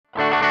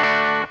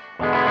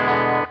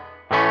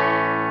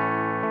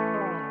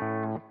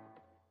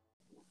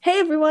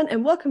everyone,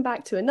 and welcome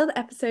back to another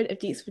episode of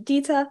Deets for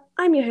Dita.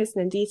 I'm your host,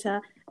 Nandita,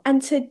 and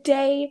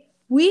today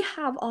we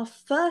have our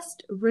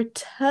first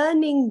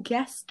returning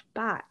guest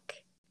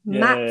back.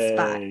 Matt's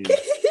back. Yay.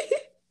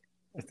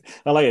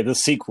 I like it, the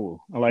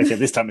sequel. I like it.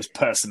 This time it's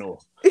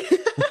personal.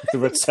 The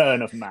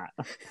return of Matt.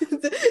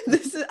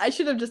 I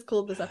should have just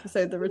called this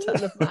episode The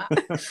Return of Matt.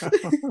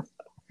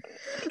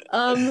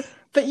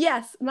 But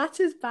yes, Matt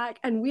is back,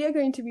 and we are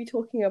going to be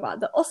talking about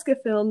the Oscar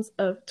films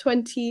of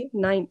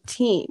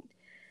 2019.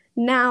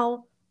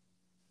 Now,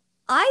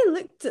 I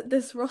looked at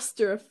this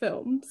roster of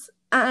films,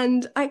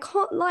 and I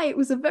can't lie, it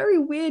was a very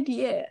weird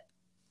year.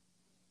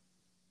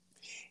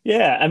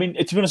 Yeah, I mean,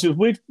 to be honest, it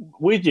was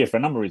weird year for a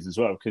number of reasons as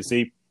well, because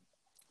the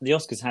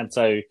Oscars had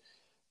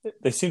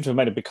they seem to have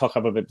made a big cock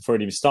up of it before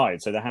it even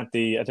started. So they had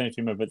I don't know if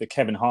you remember the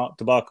Kevin Hart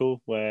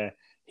debacle, where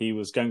he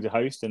was going to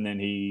host and then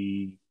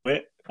he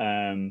quit.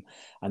 And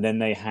then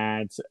they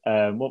had,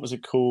 what was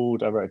it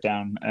called? I wrote it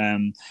down.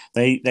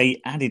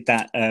 They added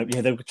that,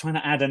 they were trying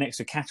to add an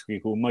extra category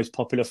called Most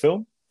Popular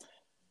Film.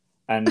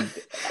 And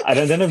I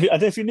don't know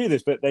if you knew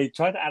this, but they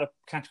tried to add a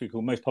category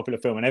called Most Popular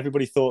Film, and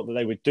everybody thought that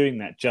they were doing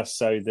that just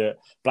so that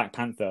Black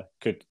Panther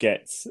could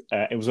get.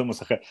 It was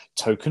almost like a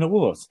token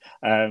award,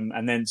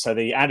 and then so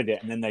they added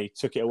it, and then they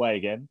took it away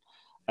again.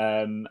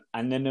 And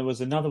then there was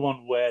another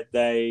one where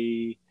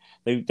they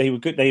were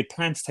good. They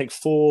planned to take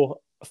four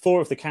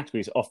of the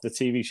categories off the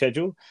TV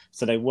schedule,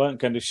 so they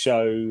weren't going to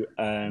show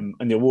in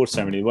the award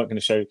ceremony. They weren't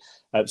going to show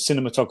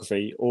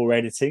cinematography or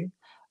editing.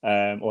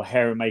 Or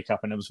hair and makeup,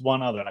 and there was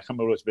one other, and I can't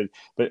remember what it was,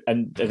 but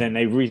then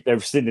they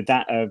rescinded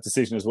that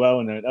decision as well,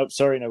 and they went, oh,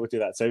 sorry, no, we'll do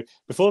that. So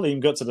before they even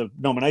got to the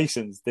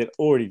nominations, they'd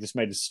already just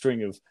made a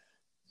string of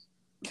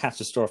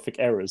catastrophic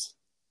errors.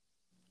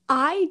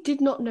 I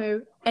did not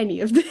know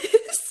any of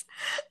this,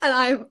 and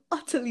I'm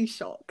utterly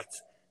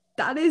shocked.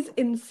 That is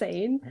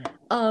insane.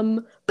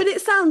 But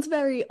it sounds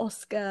very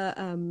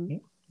Oscar-esque,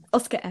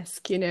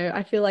 you know.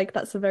 I feel like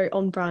that's a very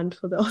on-brand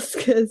for the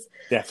Oscars.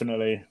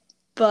 Definitely.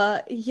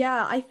 But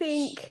yeah, I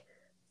think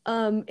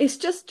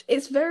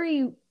it's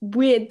very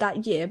weird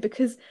that year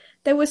because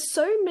there were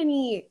so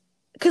many.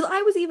 Because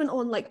I was even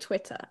on like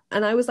Twitter,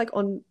 and I was like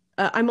I'm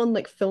on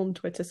like film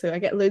Twitter, so I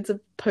get loads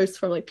of posts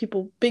from like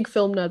people, big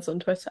film nerds on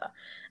Twitter,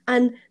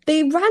 and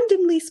they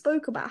randomly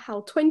spoke about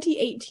how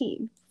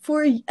 2018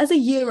 as a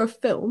year of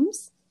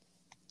films,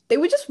 they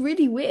were just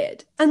really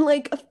weird. And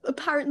like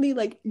apparently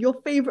like your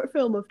favorite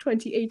film of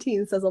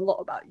 2018 says a lot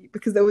about you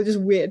because there were just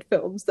weird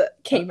films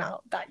that came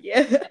out that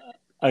year.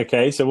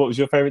 Okay, so what was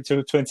your favorite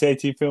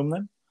 2018 film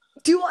then?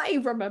 Do I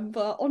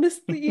remember?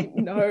 Honestly,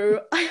 no.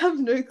 I have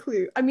no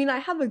clue. I mean, I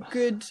have a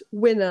good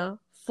winner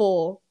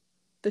for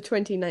the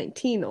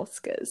 2019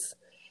 Oscars.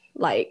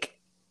 Like,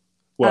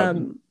 well,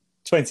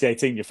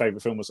 2018, your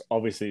favorite film was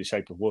obviously The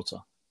Shape of Water.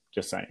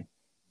 Just saying.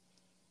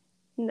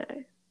 No.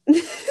 No.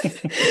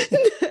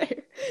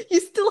 You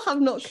still have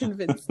not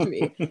convinced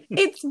me.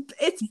 It's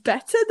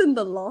better than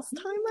the last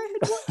time I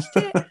had watched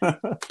it,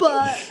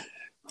 but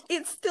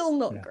it's still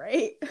not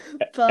great.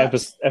 But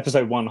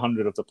episode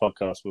 100 of the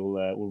podcast, we'll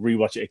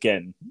rewatch it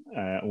again,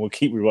 and we'll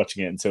keep rewatching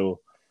it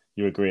until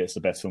you agree it's the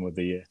best film of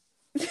the year.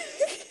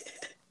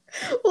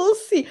 We'll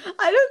see.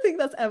 I don't think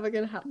that's ever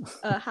going to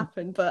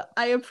happen, but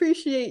I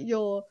appreciate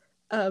your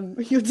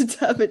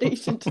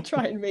determination to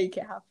try and make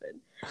it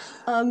happen.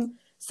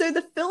 So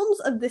the films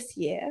of this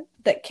year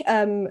that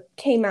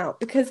came out,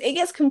 because it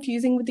gets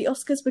confusing with the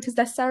Oscars because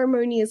their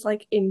ceremony is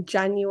like in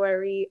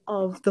January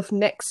of the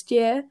next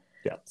year.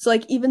 Yeah. So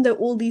like even though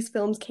all these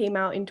films came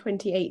out in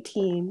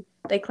 2018,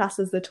 they class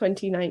as the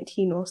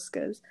 2019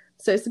 Oscars.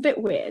 So it's a bit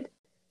weird.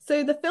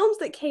 So the films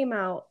that came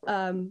out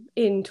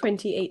in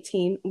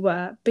 2018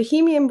 were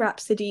Bohemian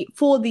Rhapsody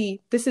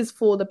this is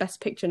for the Best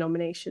Picture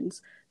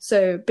nominations.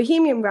 So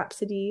Bohemian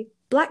Rhapsody,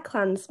 Black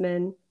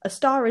Klansman, A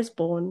Star is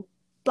Born,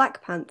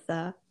 Black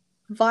Panther,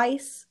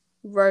 Vice,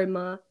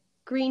 Roma,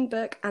 Green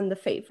Book, and The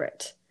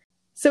Favourite.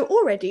 So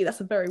already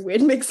that's a very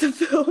weird mix of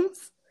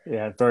films.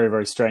 Yeah, very,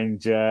 very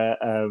strange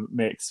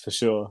mix for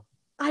sure.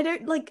 I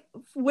don't like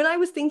when I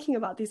was thinking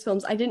about these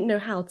films, I didn't know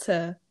how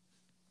to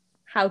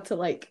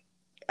like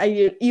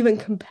even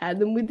compare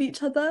them with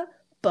each other,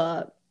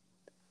 but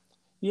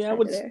yeah,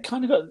 well, it's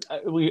kind of got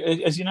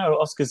as you know,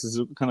 Oscars is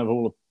kind of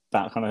all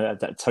about kind of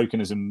that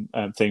tokenism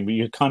thing. But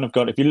you kind of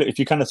got if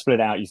you kind of split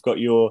it out, you've got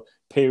your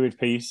period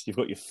piece, you've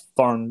got your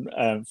foreign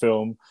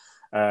film,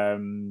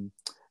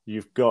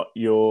 you've got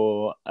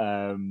your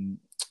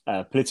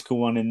political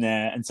one in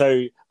there, and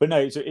so, but no,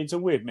 it's a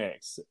weird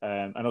mix,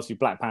 and obviously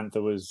Black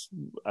Panther is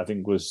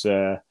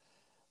a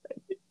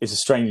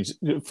strange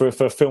for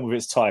a film of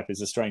its type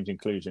is a strange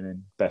inclusion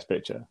in Best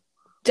Picture.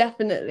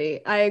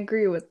 Definitely, I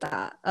agree with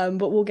that.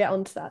 But we'll get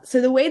onto that.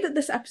 So the way that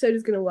this episode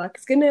is going to work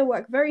is going to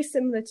work very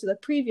similar to the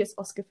previous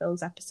Oscar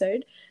films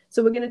episode.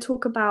 So we're going to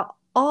talk about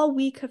our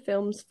weaker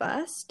films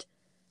first,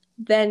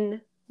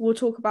 then we'll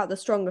talk about the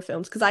stronger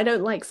films because I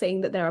don't like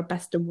saying that there are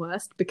best and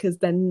worst because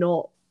they're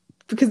not.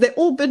 Because they've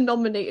all been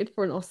nominated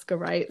for an Oscar,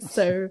 right?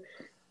 So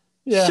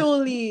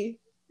surely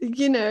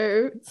you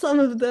know, some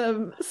of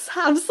them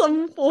have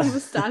some form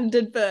of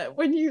standard, but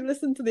when you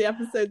listen to the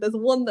episode, there's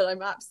one that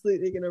I'm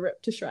absolutely going to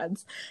rip to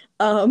shreds.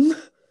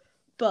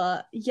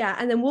 But yeah,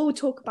 and then we'll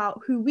talk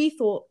about who we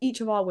thought each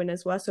of our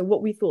winners were, so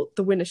what we thought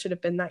the winner should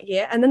have been that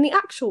year, and then the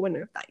actual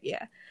winner of that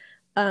year.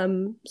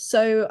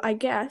 So I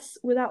guess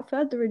without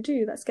further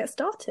ado, let's get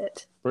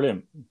started.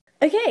 Brilliant.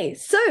 Okay,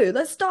 so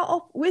let's start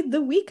off with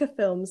the weaker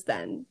films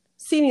then.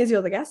 Seeing as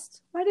you're the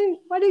guest, why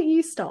don't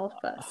you start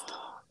off first?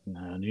 No,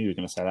 I knew you were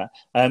going to say that.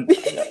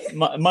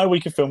 My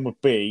weaker film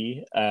would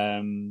be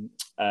A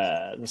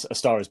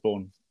Star Is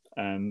Born,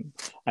 and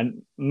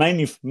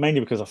mainly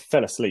because I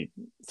fell asleep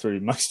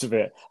through most of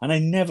it, and I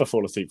never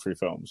fall asleep through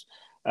films.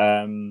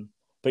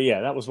 But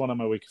yeah, that was one of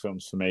my weaker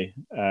films for me.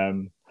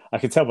 I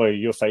can tell by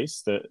your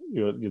face that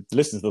your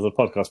listeners of the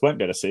podcast won't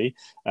be able to see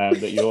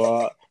that you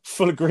are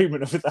full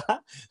agreement with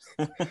that.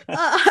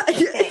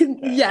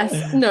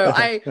 Yes, no,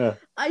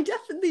 I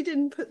definitely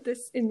didn't put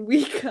this in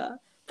weaker.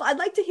 But I'd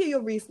like to hear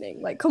your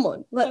reasoning. Like, come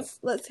on,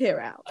 let's hear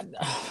it out.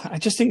 I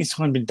just think it's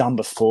kind of been done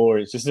before.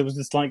 It was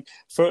just like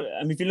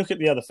if you look at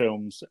the other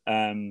films,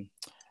 I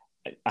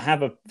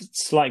have a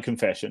slight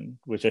confession,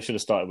 which I should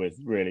have started with,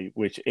 really,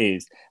 which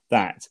is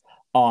that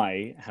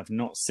I have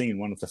not seen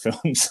one of the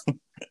films,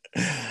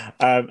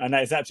 and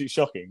that is absolutely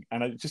shocking.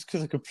 And just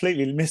because I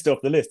completely missed it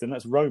off the list, and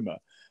that's Roma.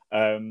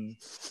 And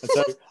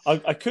so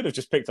I could have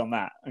just picked on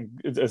that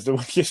as the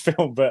weakest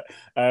film, but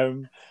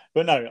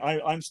no,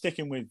 I'm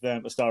sticking with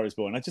A Star Is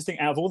Born. I just think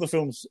out of all the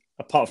films,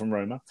 apart from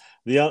Roma,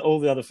 all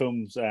the other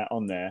films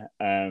on there,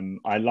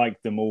 I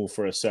like them all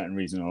for a certain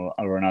reason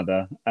or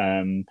another.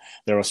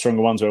 There are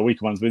stronger ones or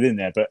weaker ones within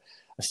there, but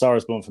A Star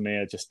Is Born for me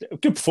are just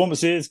good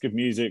performances, good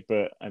music,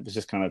 but it was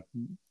just kind of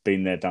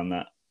been there, done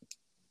that.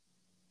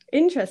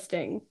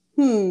 Interesting.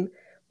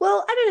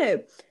 Well, I don't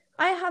know.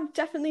 I have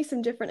definitely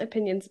some different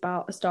opinions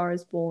about A Star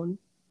Is Born,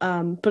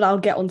 but I'll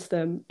get onto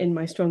them in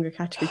my stronger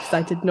category because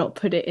I did not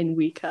put it in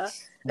weaker.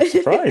 I'm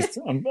surprised.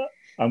 I'm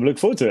looking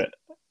forward to it.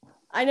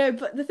 I know,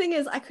 but the thing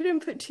is, I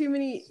couldn't put too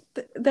many.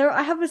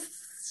 I have a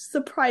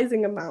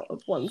surprising amount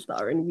of ones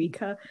that are in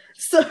weaker.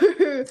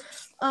 So,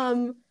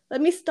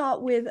 let me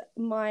start with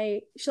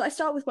Shall I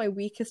start with my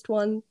weakest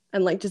one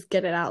and like just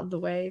get it out of the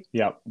way?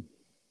 Yeah.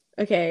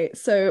 Okay,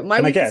 so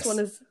my weakest one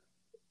is.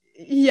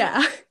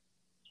 Yeah.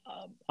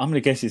 I'm going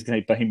to guess he's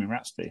going to be Bohemian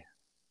Rhapsody.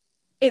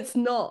 It's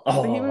not.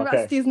 Bohemian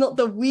Rhapsody is not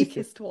the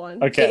weakest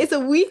one. Okay. It is a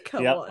weaker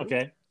one.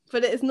 Okay.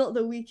 But it is not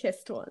the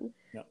weakest one.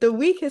 Yep. The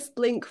weakest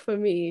link for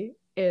me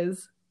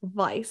is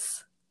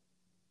Vice.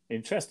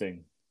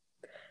 Interesting.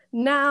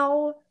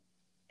 Now,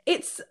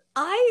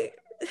 I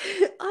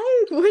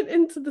went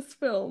into this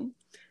film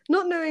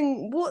not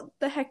knowing what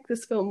the heck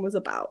this film was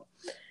about.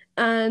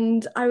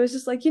 And I was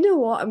just like, you know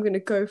what? I'm going to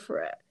go for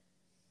it.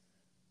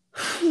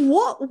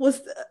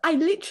 I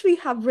literally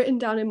have written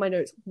down in my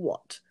notes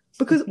what,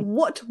 because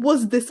what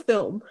was this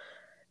film?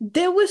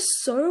 There was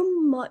so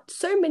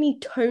many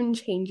tone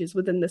changes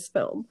within this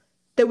film.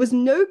 There was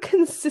no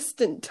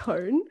consistent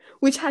tone,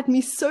 which had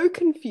me so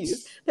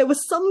confused. There were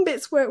some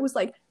bits where it was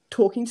like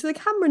talking to the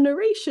camera,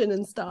 narration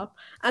and stuff,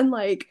 and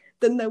like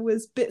then there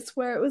was bits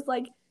where it was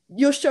like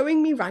you're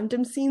showing me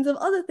random scenes of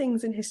other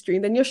things in history,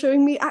 and then you're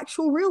showing me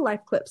actual real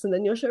life clips, and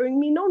then you're showing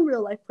me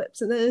non-real life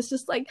clips, and then it's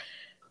just like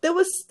there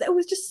was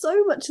just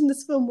so much in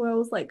this film where I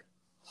was like,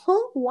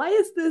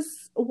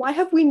 why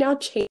have we now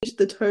changed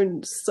the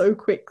tone so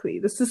quickly?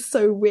 This is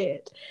so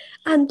weird.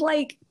 And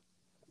like,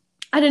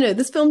 I don't know,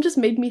 this film just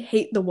made me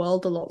hate the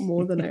world a lot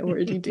more than I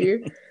already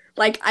do.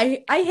 Like,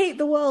 I hate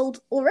the world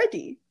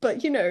already,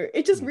 but you know,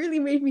 it just really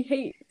made me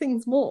hate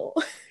things more.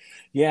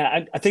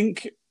 Yeah, I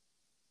think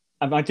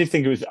I did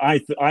think it was. I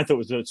thought it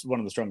was one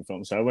of the stronger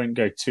films, so I won't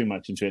go too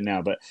much into it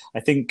now. But I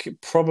think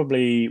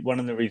probably one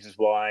of the reasons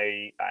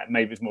why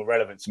maybe it's more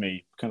relevant to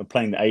me, kind of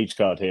playing the age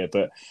card here,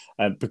 but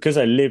because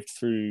I lived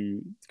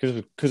through,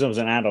 because I was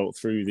an adult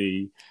through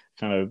the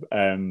kind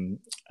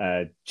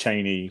of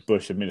Cheney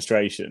Bush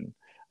administration,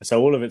 so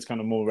all of it's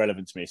kind of more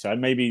relevant to me. So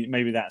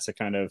maybe that's a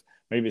kind of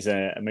maybe it's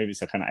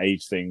a kind of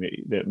age thing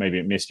that maybe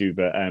it missed you,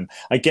 but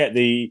I get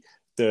the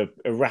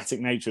erratic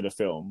nature of the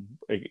film.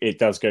 It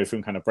does go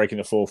from kind of breaking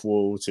the fourth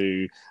wall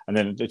to, and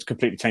then it's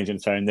completely changing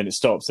the tone. Then it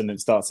stops and then it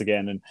starts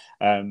again.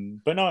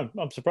 And but no,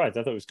 I'm surprised.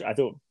 I thought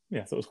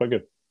it was quite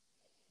good.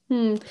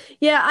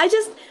 Yeah, I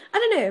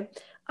don't know.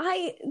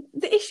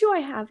 The issue I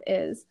have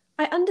is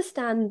I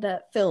understand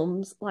that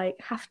films like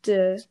have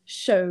to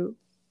show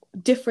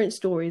different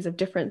stories of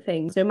different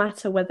things, no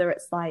matter whether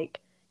it's like.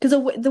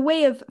 Because the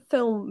way of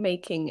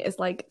filmmaking is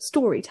like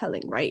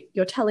storytelling, right?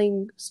 You're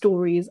telling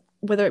stories,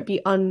 whether it be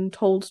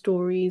untold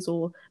stories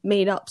or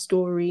made up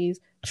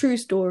stories, true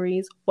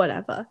stories,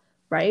 whatever,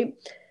 right?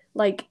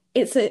 Like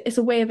it's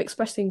a way of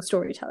expressing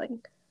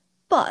storytelling.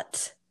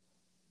 But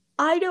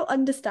I don't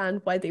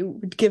understand why they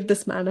would give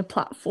this man a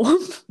platform.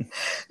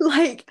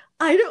 Like,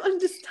 I don't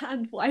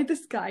understand why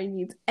this guy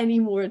needs any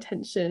more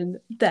attention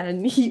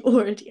than he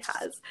already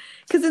has.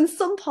 Because in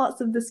some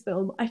parts of this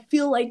film, I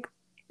feel like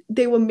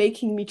they were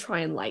making me try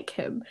and like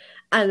him.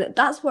 And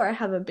that's where I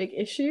have a big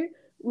issue,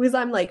 was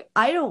I'm like,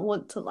 I don't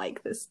want to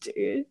like this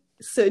dude.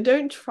 So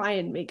don't try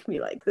and make me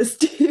like this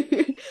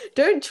dude.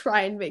 Don't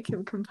try and make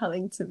him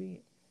compelling to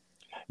me.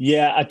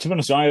 Yeah, to be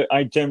honest,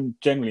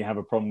 generally have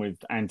a problem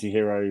with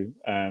anti-hero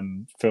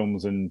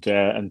films and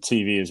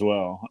TV as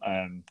well,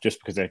 just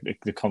because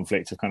the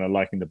conflict of kind of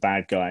liking the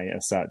bad guy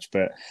as such.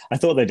 But I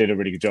thought they did a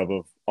really good job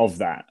of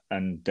that,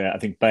 and I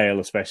think Bale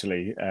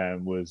especially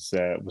was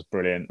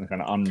brilliant and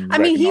kind of I mean,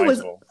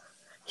 unrecognizable.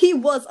 he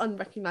was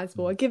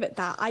unrecognizable. I give it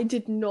that. I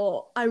did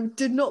not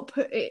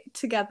put it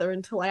together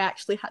until I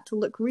actually had to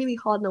look really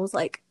hard, and I was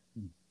like,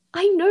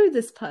 I know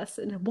this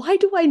person. Why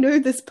do I know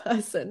this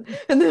person?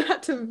 And then I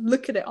had to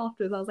look at it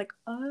afterwards. I was like,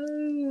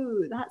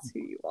 oh, that's who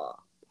you are.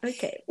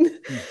 Okay.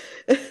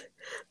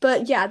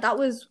 But yeah, that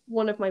was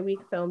one of my weak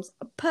films.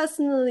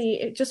 Personally,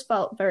 it just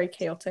felt very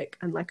chaotic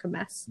and like a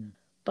mess.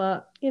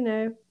 But you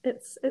know,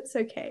 it's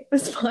okay.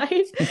 It's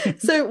fine.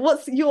 So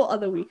what's your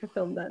other weaker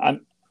film then?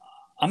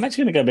 I'm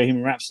actually going to go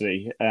Bohemian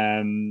Rhapsody.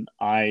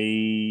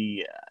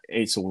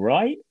 It's all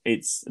right.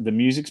 It's the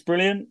music's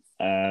brilliant.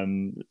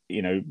 Rami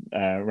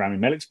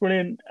Malek's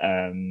brilliant.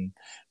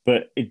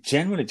 But it's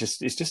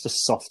just a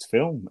soft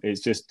film.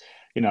 It's just,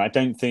 I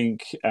don't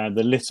think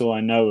the little I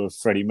know of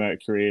Freddie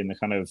Mercury and the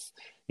kind of,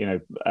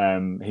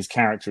 his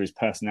character, his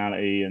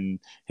personality, and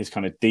his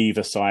kind of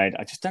diva side,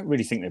 I just don't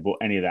really think they brought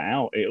any of that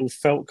out. It all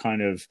felt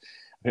kind of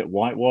a bit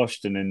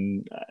whitewashed, and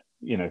then,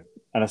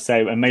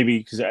 and maybe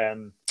because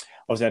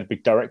obviously had a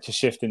big director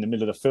shift in the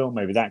middle of the film,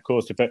 maybe that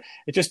caused it. But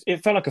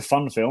it felt like a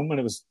fun film, and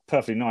it was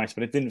perfectly nice,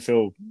 but it didn't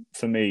feel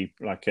for me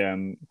like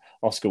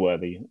Oscar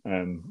worthy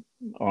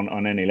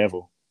on any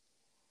level.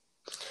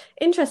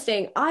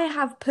 Interesting. I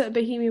have put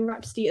Bohemian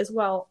Rhapsody as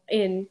well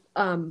in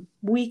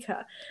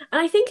weaker.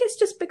 And I think it's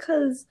just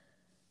because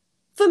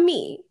for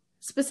me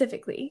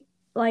specifically,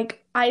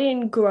 like I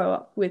didn't grow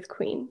up with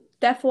Queen.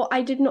 Therefore,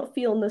 I did not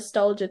feel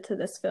nostalgia to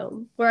this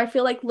film. Where I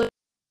feel like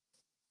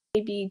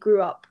maybe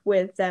grew up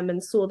with them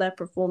and saw their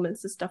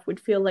performance and stuff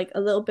would feel like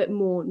a little bit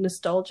more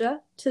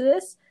nostalgia to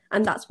this,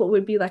 and that's what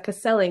would be like a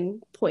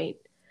selling point.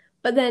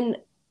 But then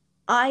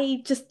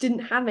I just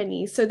didn't have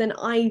any, so then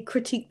I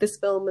critiqued this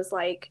film as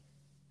like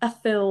a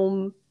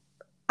film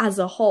as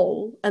a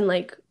whole and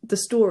like the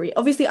story.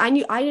 Obviously, I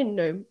didn't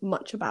know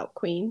much about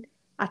Queen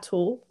at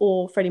all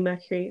or Freddie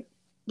Mercury.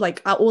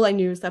 Like all I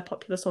knew was their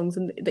popular songs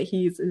and that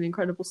he's an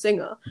incredible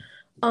singer.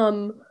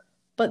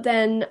 But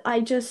then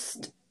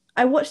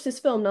I watched this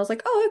film and I was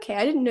like, oh, okay,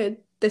 I didn't know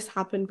this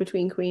happened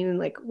between Queen and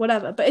like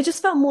whatever. But it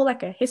just felt more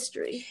like a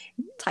history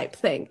type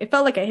thing. It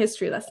felt like a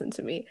history lesson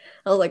to me.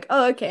 I was like,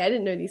 oh, okay, I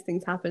didn't know these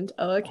things happened.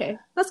 Oh, okay,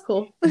 that's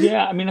cool.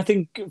 Yeah, I mean, I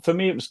think for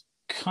me it was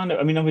kind of.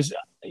 I mean, I was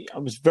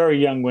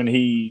very young when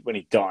he but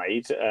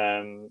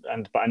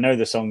I know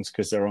the songs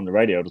because they're on the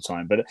radio all the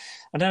time. But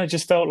I don't know, it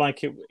just felt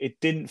like it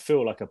didn't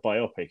feel like a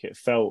biopic. It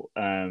felt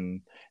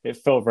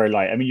very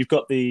light. I mean, you've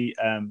got the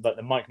like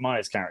the Mike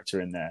Myers character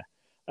in there.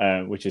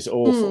 Which is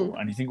awful,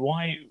 and you think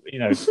why?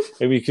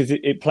 Because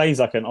it plays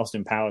like an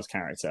Austin Powers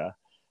character,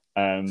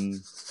 and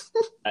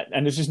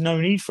there's just no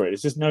need for it.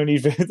 There's just no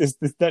need for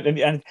it.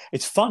 And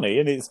it's funny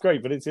and it's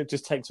great, but it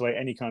just takes away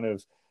any kind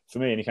of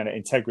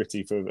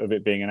integrity of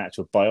it being an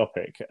actual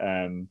biopic.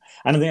 And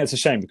I think that's a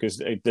shame because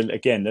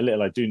again, the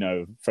little I do know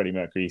of Freddie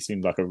Mercury, he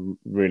seemed like a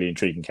really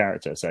intriguing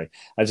character. So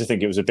I just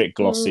think it was a bit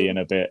glossy and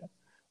a bit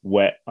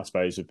wet, I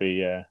suppose would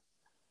be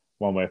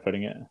one way of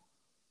putting it.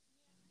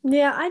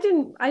 Yeah, I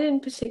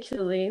didn't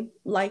particularly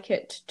like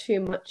it too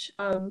much.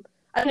 I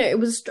don't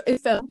know,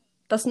 it felt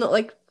that's not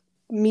like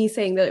me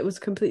saying that it was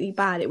completely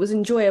bad. It was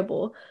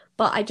enjoyable,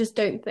 but I just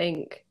don't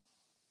think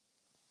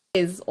it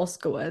is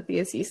Oscar worthy,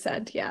 as you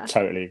said. Yeah.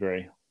 Totally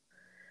agree.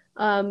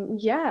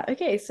 Yeah,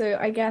 okay, so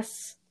I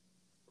guess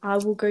I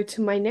will go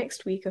to my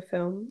next weaker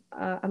film.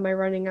 Am I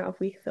running out of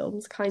weak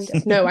films? Kind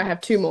of. No, I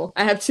have two more.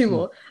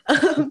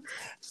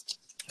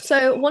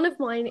 So one of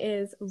mine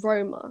is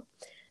Roma.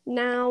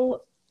 Now,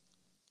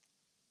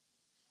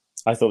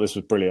 I thought this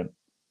was brilliant.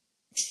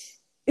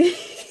 Did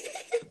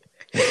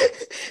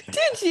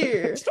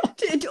you?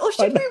 Or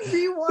should we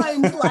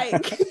rewind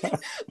like a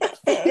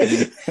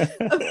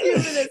few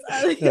minutes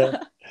earlier?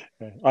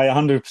 I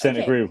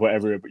 100% agree with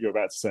whatever you're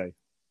about to say.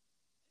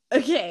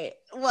 Okay,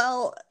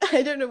 well,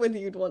 I don't know whether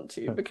you'd want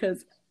to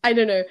because I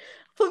don't know.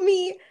 For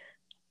me,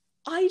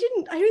 I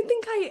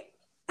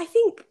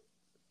think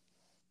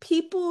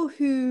people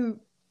who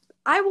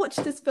I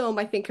watched this film,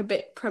 I think a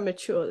bit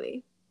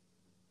prematurely,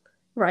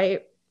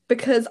 right?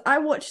 Because I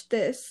watched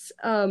this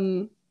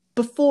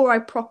before I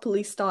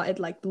properly started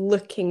like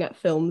looking at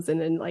films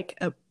in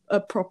like a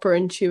proper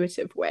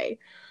intuitive way.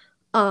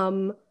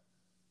 And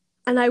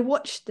I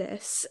watched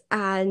this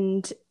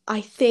and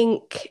I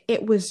think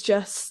it was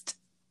just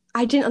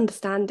I didn't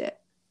understand it.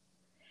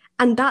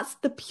 And that's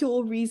the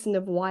pure reason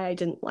of why I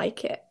didn't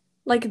like it.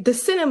 Like the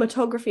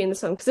cinematography in the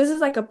film, because this is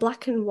like a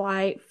black and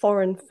white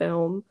foreign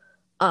film.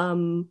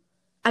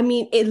 I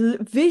mean,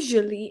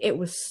 visually it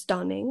was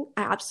stunning.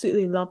 I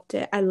absolutely loved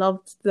it. I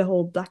loved the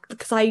whole black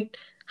because I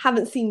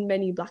haven't seen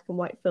many black and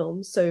white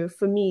films. So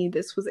for me,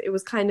 it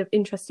was kind of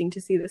interesting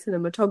to see the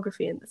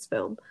cinematography in this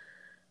film.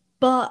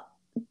 But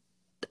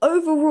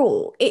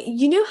overall,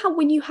 you know how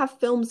when you have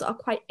films that are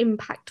quite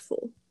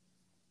impactful,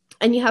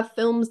 and you have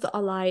films that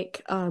are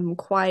like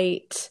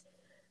quite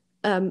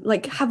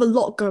like have a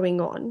lot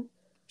going on.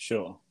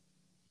 Sure.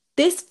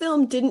 This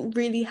film didn't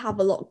really have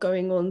a lot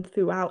going on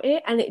throughout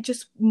it, and it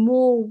just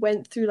more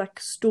went through like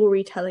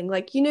storytelling.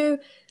 Like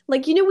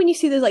when you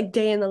see those like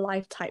day in the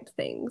life type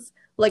things.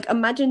 Like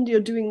imagine you're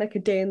doing like a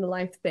day in the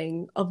life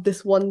thing of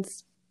this one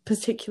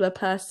particular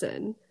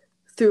person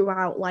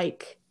throughout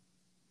like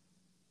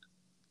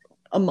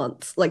a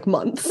month, like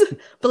months.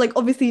 But like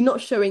obviously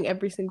not showing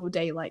every single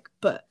day, like,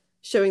 but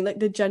showing like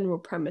the general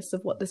premise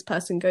of what this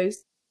person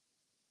goes.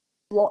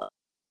 A lot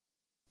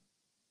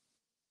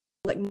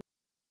like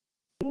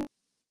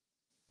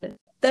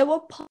there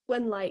were parts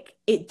when like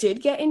it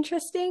did get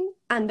interesting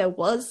and there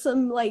was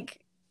some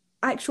like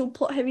actual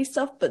plot heavy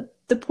stuff, but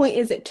the point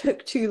is it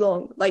took too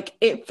long. Like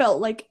it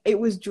felt like it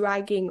was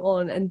dragging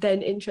on and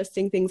then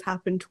interesting things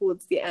happened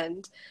towards the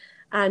end.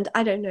 And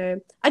I don't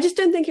know. I just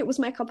don't think it was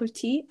my cup of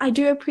tea. I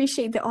do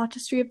appreciate the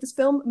artistry of this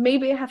film.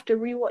 Maybe I have to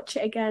rewatch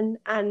it again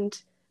and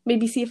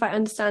maybe see if I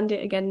understand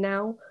it again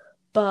now.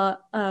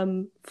 But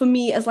for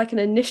me, as like an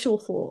initial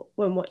thought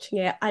when watching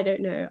it, I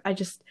don't know. I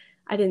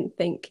didn't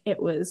think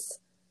it was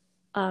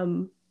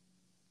um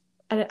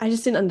I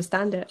just didn't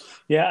understand it.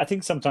 Yeah, I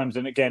think sometimes,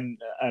 and again,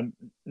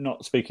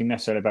 not speaking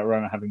necessarily about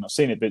Roma having not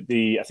seen it, but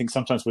I think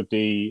sometimes with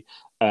the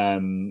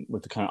kind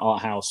of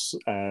art house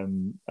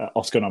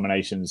Oscar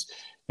nominations,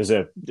 there's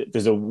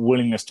a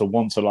willingness to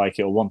want to like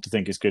it or want to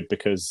think it's good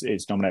because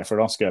it's nominated for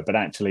an Oscar, but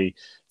actually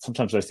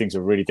sometimes those things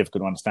are really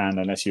difficult to understand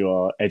unless you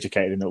are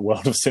educated in the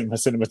world of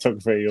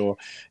cinematography, or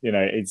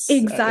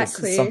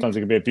Exactly. sometimes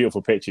it can be a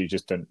beautiful picture,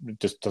 just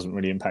doesn't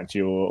really impact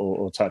you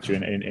or touch you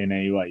in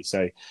any way.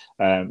 So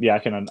yeah, I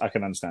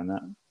can understand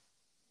that.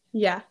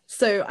 Yeah.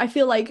 So I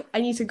feel like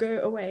I need to go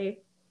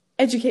away,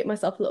 educate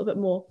myself a little bit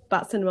more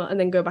about cinema, and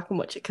then go back and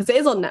watch it because it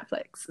is on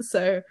Netflix.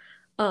 So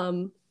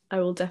I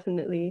will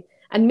definitely.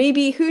 And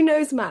maybe, who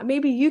knows, Matt,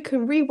 maybe you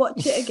can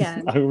rewatch it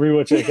again. I'll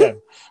rewatch it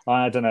again.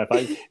 I don't know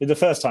if the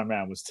first time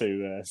round was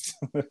too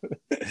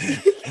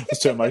was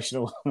too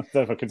emotional. I don't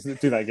know if I could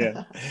do that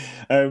again.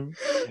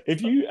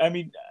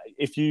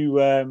 If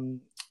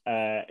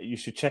you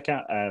should check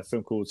out a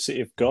film called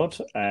City of God,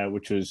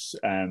 which was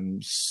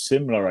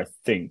similar, I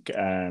think,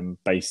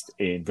 based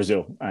in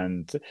Brazil.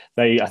 And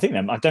I don't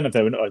know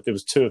if there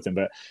was two of them,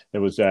 but they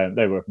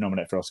were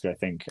nominated for Oscar, I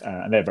think,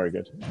 and they're very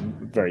good,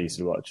 very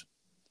easy to watch.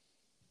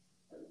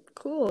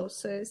 Cool.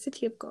 So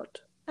City of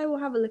God. I will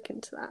have a look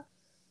into that.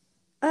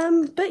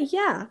 But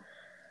yeah.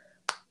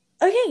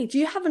 Okay, do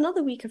you have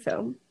another weaker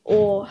film?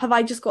 Or have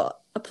I just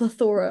got a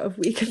plethora of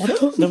weaker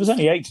films? There was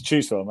only 8 to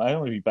choose from. I don't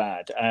want to be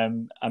bad.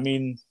 I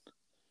mean,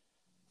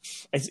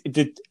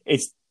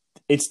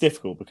 it's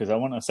difficult because I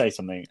want to say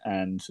something,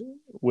 and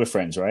we're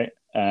friends, right?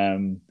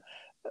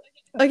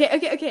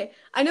 Okay.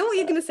 I know what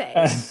you're gonna say,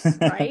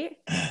 right?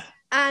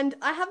 And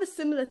I have a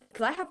similar,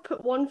 because I have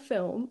put one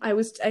film. I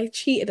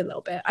cheated a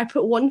little bit. I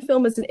put one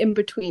film as an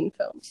in-between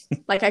film.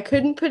 Like I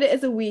couldn't put it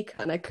as a weaker,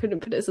 and I couldn't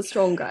put it as a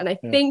stronger. And I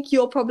think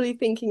you're probably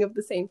thinking of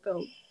the same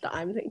film that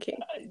I'm thinking.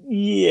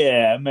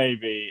 Yeah,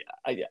 maybe.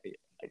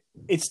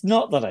 It's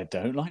not that I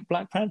don't like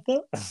Black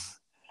Panther.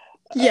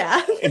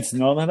 Yeah. It's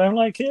not that I don't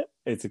like it.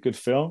 It's a good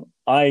film.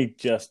 I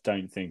just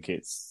don't think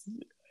it's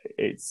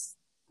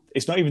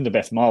not even the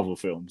best Marvel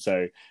film.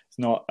 So it's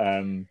not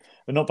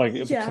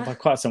by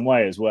quite some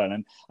way as well.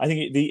 And I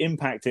think the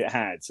impact it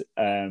had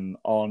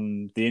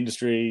on the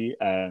industry,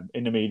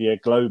 in the media,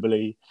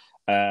 globally,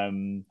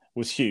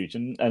 was huge,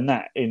 and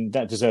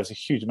that deserves a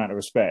huge amount of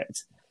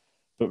respect.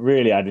 But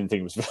really, I didn't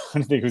think it was.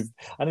 I think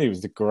it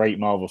was a great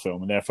Marvel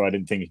film, and therefore, I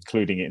didn't think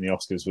including it in the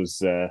Oscars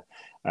was.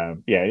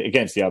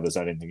 Against the others,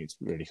 I didn't think it's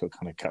really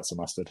kind of cut some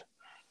mustard.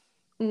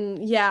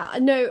 Yeah,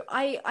 no,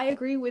 I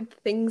agree with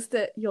things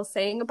that you're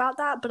saying about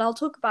that, but I'll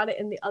talk about it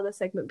in the other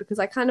segment because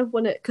I kind of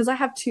want to, because I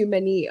have too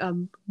many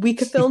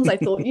weaker films. I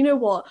thought, you know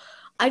what?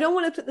 I don't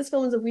want to put this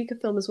film as a weaker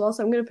film as well,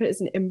 so I'm going to put it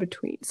as an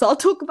in-between. So I'll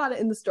talk about it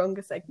in the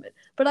stronger segment.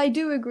 But I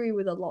do agree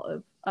with a lot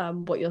of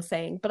what you're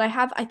saying. But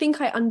I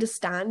think I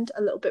understand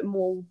a little bit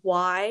more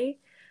why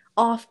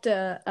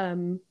after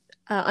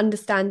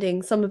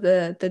understanding some of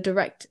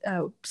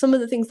some of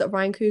the things that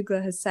Ryan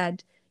Coogler has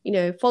said,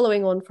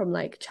 following on from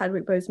like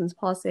Chadwick Boseman's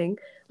passing,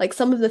 like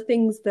some of the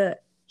things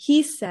that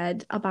he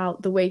said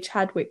about the way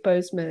Chadwick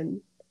Boseman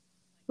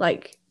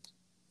like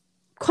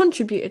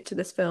contributed to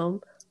this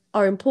film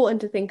are important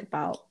to think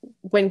about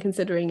when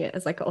considering it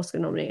as like an Oscar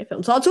nominated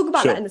film. So I'll talk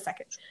about that in a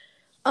second.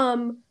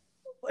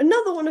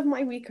 Another one of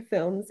my weaker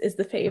films is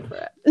The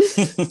Favourite.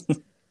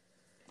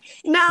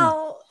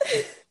 Now,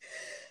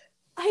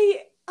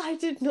 I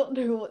did not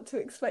know what to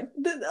expect.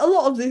 A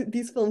lot of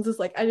these films is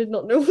like, I did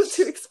not know what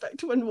to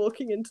expect when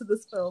walking into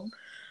this film.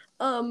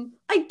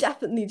 I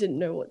definitely didn't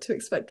know what to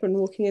expect when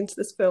walking into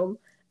this film.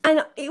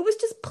 And it was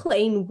just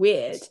plain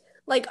weird.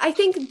 Like, I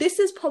think this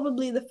is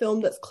probably the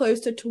film that's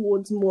closer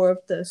towards more of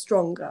the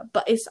stronger,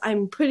 but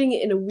I'm putting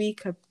it in a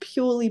weaker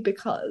purely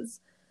because,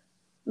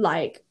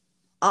 like,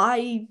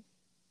 I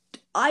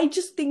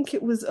just think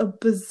it was a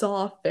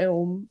bizarre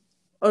film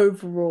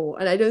overall.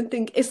 And I don't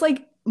think it's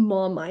like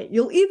Marmite.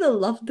 You'll either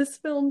love this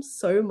film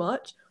so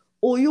much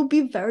or you'll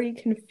be very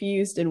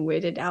confused and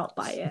weirded out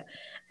by it.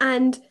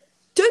 And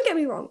don't get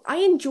me wrong, I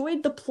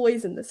enjoyed the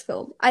ploys in this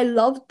film. I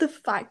loved the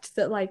fact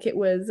that like it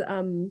was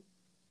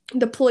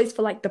the ploys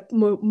for like the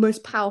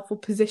most powerful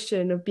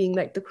position of being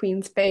like the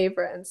queen's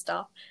favorite and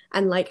stuff,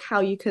 and like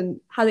how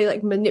they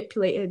like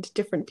manipulated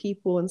different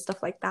people and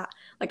stuff like that.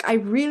 Like I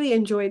really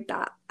enjoyed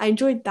that. I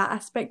enjoyed that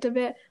aspect of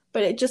it,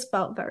 but it just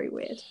felt very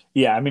weird.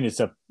 Yeah, I mean, it's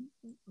a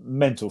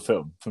mental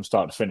film from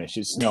start to finish.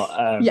 It's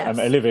not. Yes.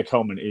 Olivia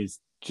Colman is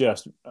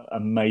just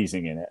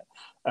amazing in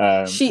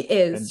it. She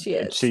is.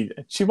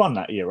 She won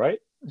that year, right?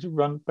 Did she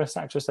run Best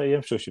Actress that year?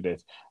 I'm sure she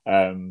did.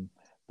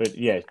 But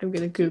yeah, I'm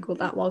gonna Google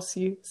that whilst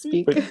you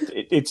speak. But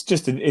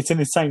it's an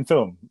insane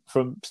film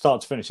from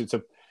start to finish.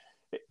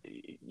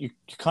 You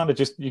kind of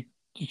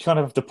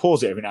have to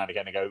pause it every now and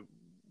again and go,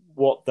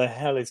 what the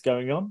hell is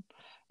going on?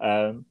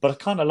 But I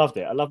kind of loved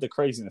it. I love the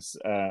craziness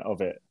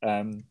of it.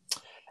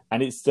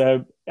 And it's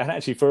and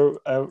actually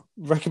for a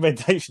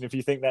recommendation, if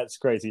you think that's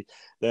crazy,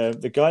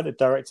 the guy that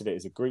directed it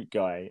is a Greek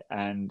guy,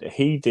 and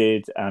he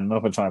did. And I'm not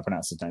going to try and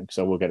pronounce his name because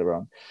I will get it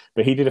wrong.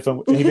 But he did a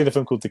film. He did a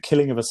film called The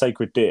Killing of a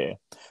Sacred Deer,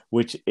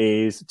 which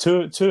is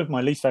two of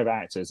my least favorite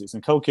actors. It's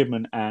Nicole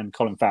Kidman and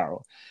Colin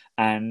Farrell,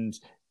 and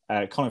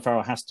Colin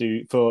Farrell has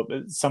to, for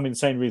some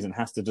insane reason,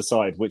 has to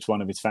decide which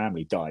one of his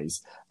family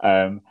dies.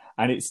 And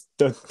it's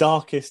the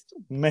darkest,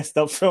 messed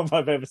up film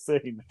I've ever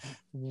seen.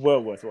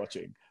 Well worth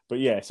watching. But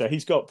yeah, so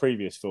he's got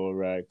previous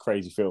for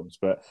crazy films.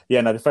 But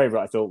yeah, no, the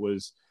favourite I thought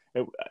was,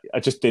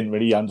 I just didn't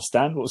really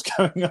understand what was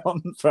going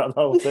on throughout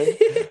the whole thing.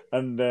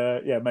 And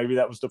yeah, maybe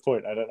that was the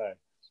point. I don't know.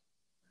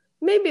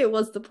 Maybe it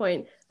was the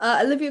point.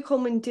 Olivia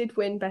Colman did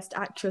win Best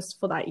Actress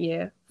for that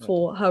year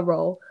for her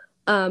role.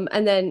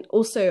 And then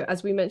also,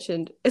 as we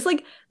mentioned, it's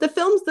like the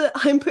films that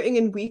I'm putting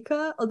in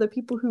weaker are the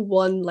people who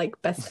won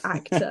like Best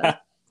Actor.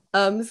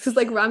 Because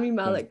like Rami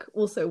Malek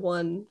also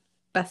won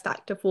Best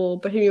Actor for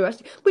Bohemian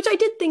Rhapsody, which I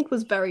did think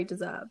was very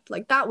deserved.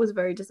 Like that was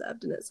very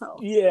deserved in itself.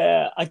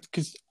 Yeah,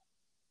 because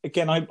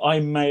again, I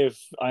may have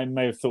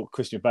thought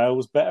Christian Bale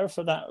was better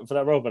for that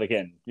role, but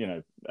again, you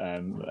know,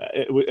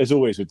 as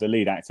always with the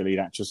lead actor, lead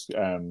actress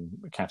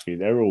category,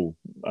 they're all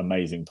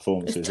amazing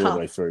performances all the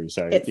way through.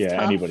 So it's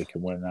tough. Anybody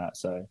can win that.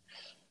 So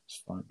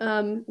it's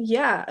fine.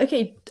 Yeah.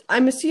 Okay.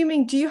 I'm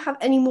assuming. Do you have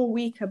any more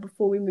weaker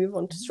before we move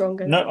on to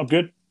stronger? No, I'm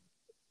good.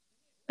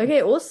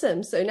 Okay,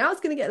 awesome. So now it's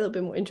going to get a little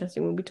bit more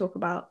interesting when we talk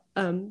about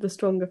the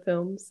stronger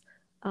films.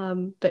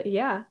 But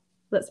yeah,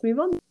 let's move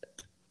on.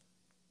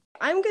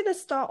 I'm going to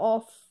start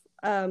off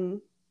to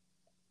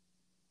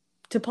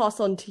pass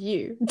on to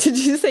you.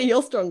 Did you say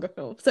your stronger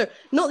film? So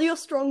not your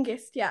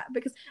strongest yet,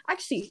 because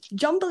actually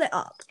jumble it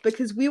up,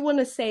 because we want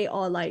to say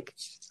our like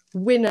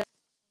winner,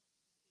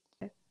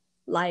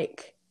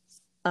 like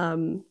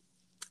a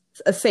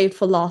saved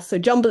for last. So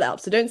jumble it up.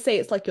 So don't say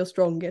it's like your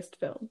strongest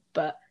film,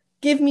 but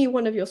give me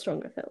one of your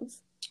stronger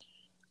films.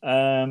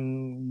 I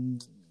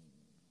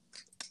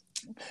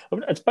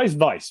suppose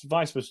Vice.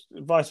 Vice was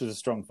a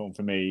strong film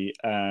for me.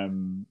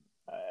 And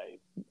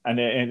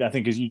I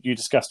think as you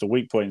discussed, the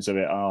weak points of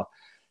it are,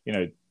 you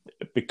know,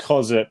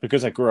 because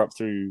I grew up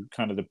through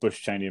kind of the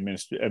Bush-Cheney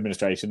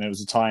administration. There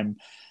was a time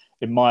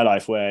in my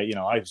life where, you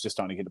know, I was just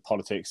starting to get into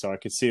politics, so I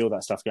could see all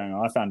that stuff going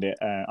on. I found it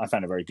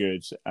very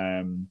good.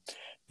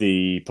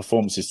 The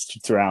performances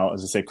throughout,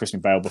 as I said,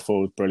 Christian Bale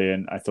before was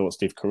brilliant. I thought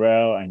Steve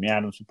Carell, Amy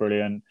Adams were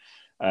brilliant.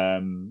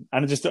 And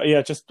I just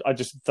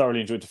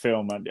thoroughly enjoyed the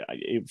film.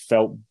 It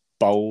felt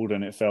bold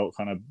and it felt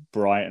kind of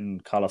bright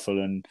and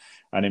colourful and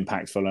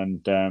impactful.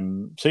 And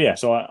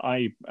so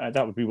I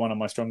that would be one of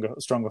my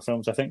stronger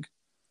films, I think.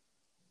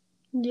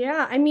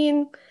 Yeah, I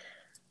mean,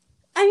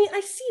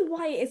 I see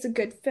why it's a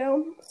good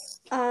film,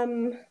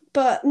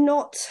 but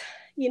not,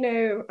 you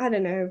know, I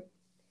don't know.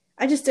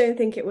 I just don't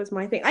think it was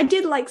my thing. I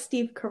did like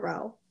Steve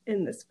Carell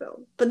in this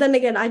film, but then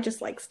again, I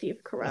just like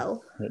Steve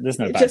Carell. There's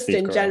no bad just Steve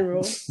in Carell.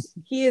 General.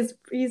 He's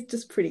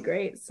just pretty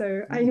great.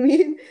 So I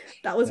mean,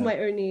 that was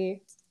my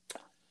only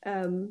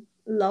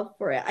love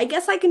for it. I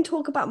guess I can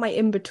talk about my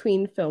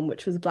in-between film,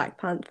 which was Black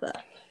Panther.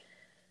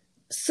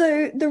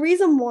 So the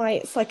reason why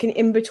it's like an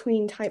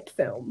in-between type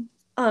film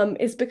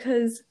is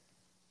because,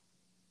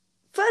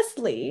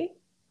 firstly,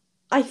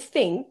 I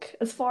think,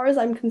 as far as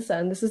I'm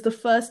concerned, this is the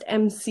first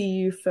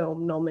MCU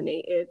film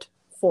nominated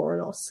for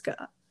an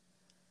Oscar,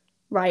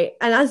 right?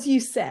 And as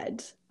you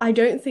said, I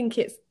don't think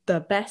it's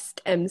the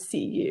best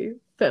MCU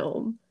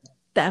film.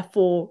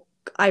 Therefore,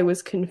 I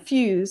was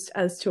confused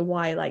as to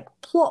why, like,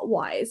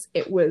 plot-wise,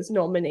 it was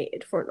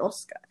nominated for an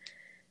Oscar.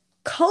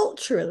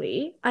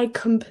 Culturally, I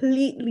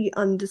completely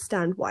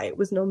understand why it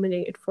was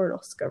nominated for an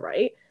Oscar,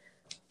 right?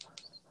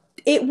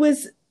 It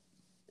was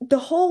the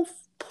whole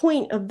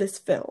point of this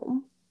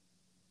film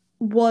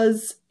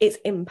was its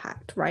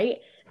impact, right?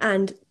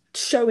 And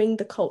showing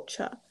the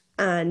culture.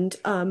 And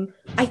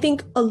I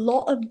think a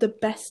lot of the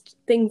best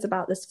things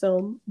about this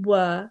film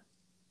were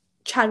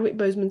Chadwick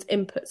Boseman's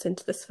inputs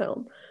into this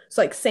film. It's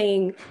like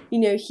saying,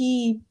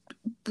 he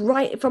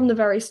right from the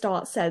very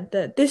start said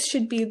that this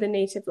should be the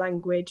native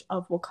language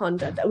of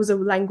Wakanda. That was a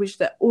language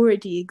that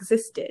already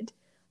existed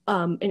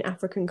in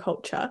African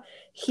culture.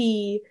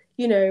 He,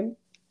 the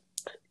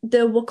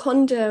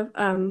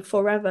Wakanda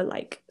forever,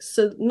 like,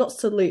 so not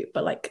salute,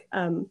 but like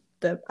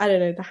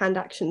the hand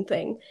action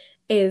thing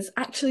is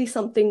actually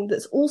something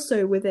that's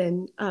also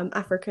within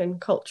African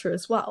culture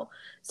as well.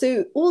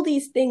 So all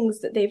these things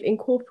that they've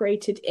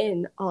incorporated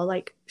in are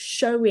like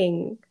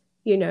showing,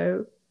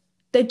 they're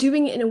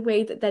doing it in a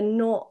way that they're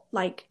not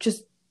like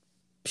just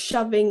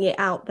shoving it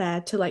out there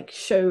to like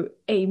show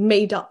a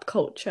made up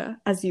culture,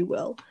 as you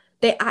will.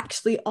 They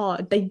actually are.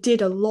 They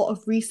did a lot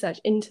of research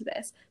into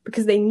this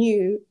because they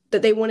knew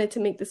that they wanted to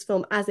make this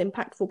film as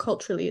impactful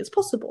culturally as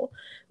possible,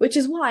 which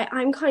is why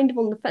I'm kind of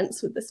on the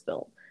fence with this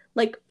film.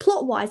 Like,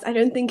 plot-wise, I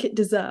don't think it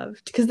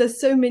deserved, because there's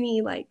so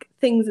many like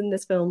things in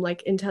this film,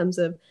 like in terms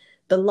of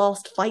the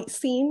last fight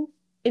scene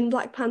in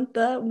Black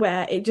Panther,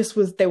 where it just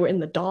was, they were in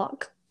the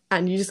dark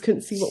and you just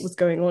couldn't see what was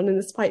going on in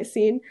this fight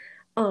scene.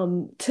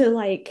 To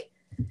like,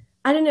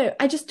 I don't know,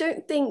 I just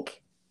don't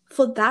think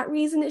for that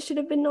reason it should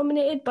have been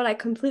nominated, but I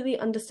completely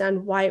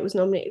understand why it was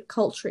nominated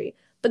culturally.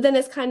 But then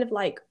it's kind of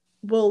like,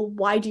 well,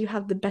 why do you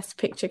have the best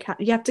picture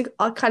you have to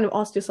kind of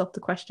ask yourself the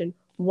question,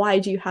 why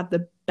do you have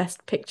the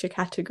best picture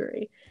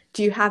category?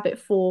 Do you have it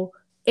for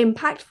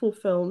impactful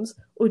films,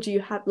 or do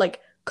you have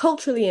like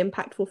culturally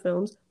impactful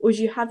films, or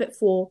do you have it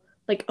for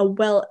like a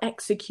well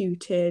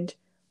executed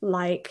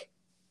like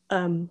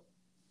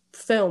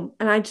film?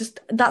 And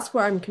that's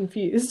where I'm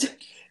confused.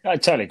 I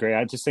totally agree.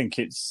 I just think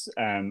it's.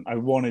 I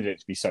wanted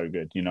it to be so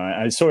good.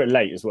 I saw it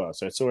late as well,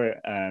 so I saw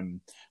it.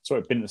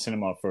 Been at the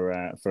cinema for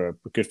a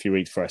good few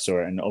weeks before I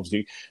saw it, and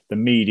obviously the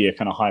media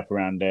kind of hype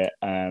around it,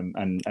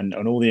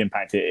 and all the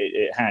impact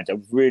it had. I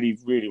really,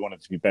 really wanted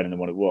it to be better than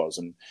what it was,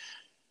 and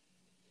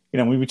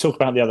when we talk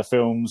about the other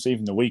films,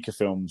 even the weaker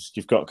films,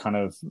 you've got kind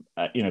of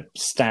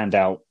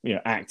standout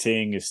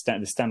acting, the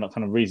standout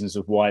kind of reasons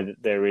of why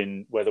they're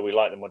in, whether we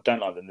like them or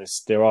don't like them.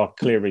 There are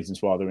clear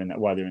reasons why they're in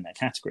that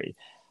category.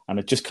 And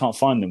I just can't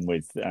find them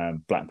with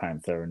Black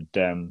Panther.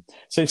 And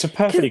so it's a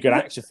perfectly good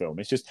action film.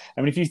 It's just,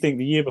 I mean, if you think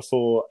the year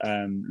before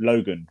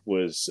Logan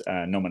was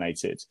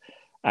nominated,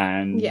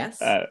 and yes.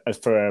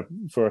 For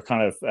a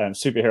kind of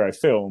superhero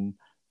film,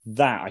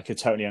 that I could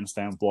totally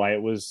understand why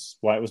it was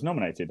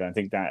nominated. I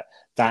think that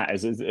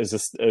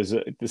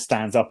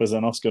stands up as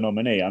an Oscar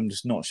nominee. I'm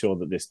just not sure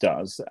that this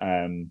does.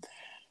 And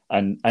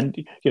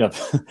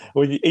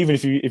well, even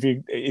if you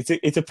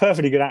it's a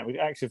perfectly good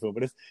action film,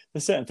 but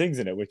there's certain things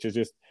in it which are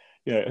just.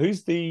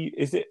 Is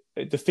it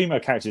the female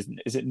character?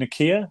 Is it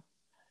Nakia?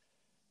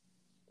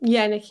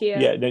 Yeah,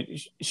 Nakia. Yeah, no,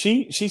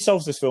 she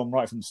solves this film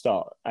right from the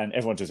start, and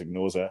everyone just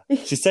ignores her.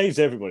 She saves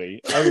everybody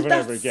over and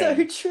over again.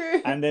 That's so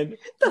true. And then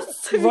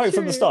right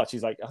from the start,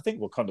 she's like, "I think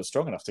Wakanda's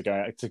strong enough to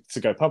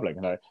go public,"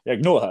 and I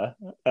ignore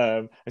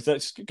her. It's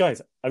like,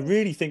 guys, I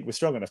really think we're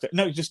strong enough.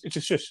 No, just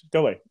shush,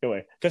 go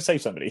away, go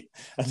save somebody.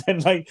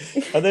 And then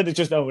it's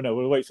just no,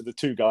 we'll wait for the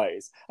two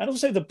guys, and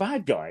also the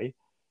bad guy.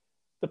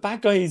 The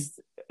bad guy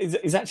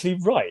is actually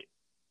right.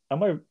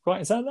 Am I right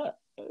in saying that?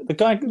 The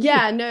guy.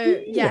 Yeah, no,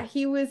 yeah,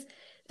 he was.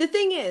 The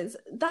thing is,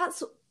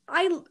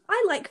 I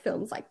like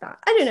films like that.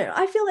 I don't know.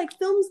 I feel like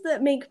films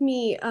that make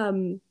me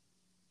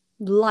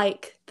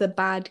like the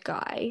bad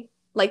guy,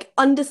 like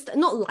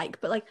understand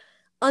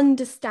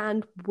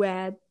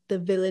where the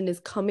villain is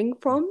coming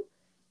from,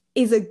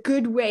 is a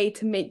good way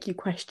to make you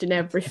question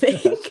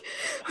everything.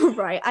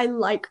 Right? I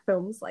like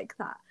films like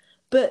that.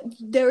 But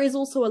there is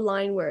also a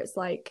line where it's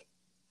like,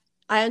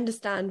 I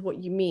understand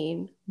what you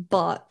mean,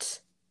 but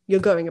you're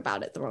going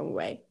about it the wrong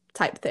way,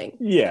 type thing.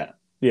 Yeah.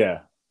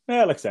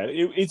 Like I said,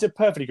 it's a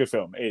perfectly good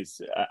film.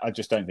 I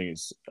just don't think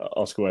it's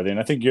Oscar worthy, and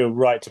I think you're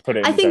right to put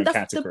it in its own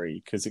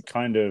category because it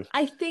kind of.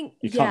 I think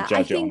you can't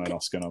judge it on an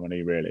Oscar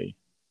nominee, really.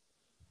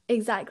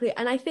 Exactly,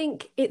 and I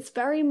think it's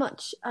very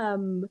much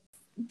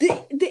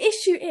the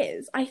issue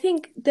is I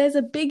think there's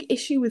a big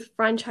issue with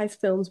franchise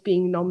films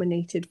being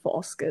nominated for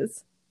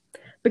Oscars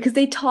because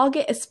they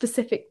target a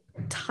specific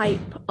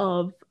type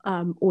of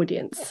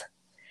audience.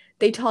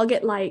 They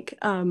target like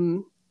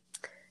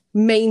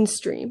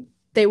mainstream.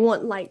 They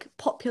want like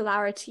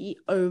popularity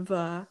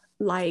over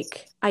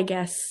like, I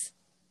guess,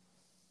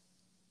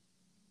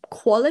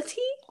 quality.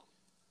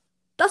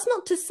 That's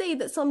not to say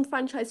that some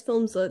franchise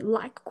films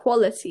lack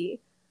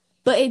quality,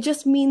 but it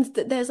just means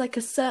that there's like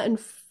a certain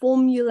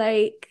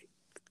formulaic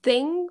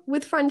thing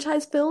with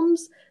franchise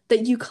films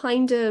that you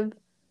kind of,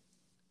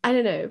 I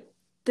don't know,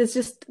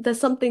 there's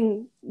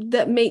something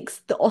that makes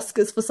the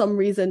Oscars for some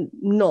reason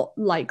not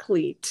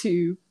likely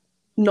to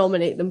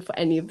nominate them for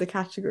any of the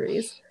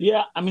categories.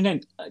 Yeah, I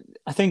mean,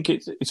 I think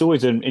it's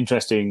always an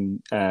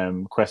interesting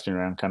question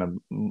around kind of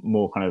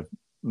more kind of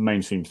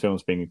mainstream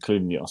films being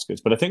included in the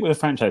Oscars. But I think with the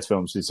franchise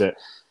films is that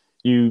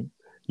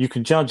you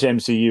can judge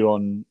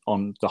MCU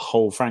on the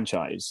whole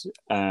franchise,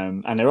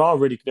 and there are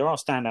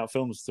standout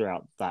films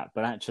throughout that,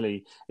 but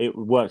actually it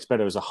works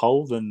better as a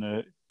whole than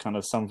the kind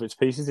of some of its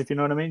pieces, if you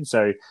know what I mean.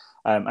 So,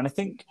 and I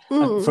think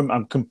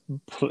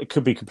Mm.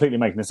 could be completely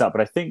making this up,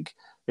 but I think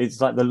it's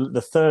like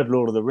the third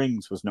Lord of the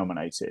Rings was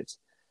nominated,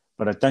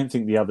 but I don't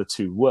think the other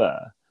two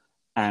were.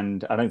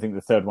 And I don't think the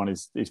third one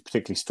is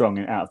particularly strong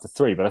out of the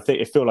three, but I think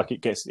it feel like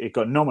it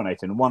got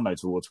nominated and won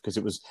loads of awards because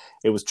it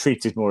was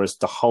treated more as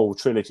the whole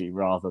trilogy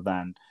rather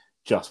than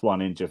just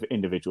one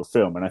individual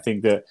film. And I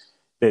think that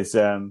there's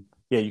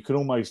yeah, you could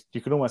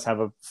almost have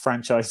a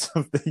franchise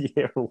of the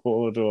year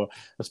award or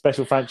a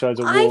special franchise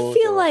I award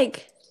feel or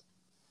like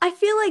I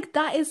feel like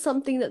that is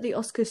something that the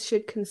Oscars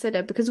should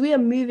consider because we are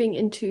moving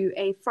into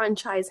a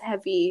franchise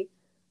heavy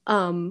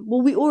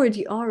well we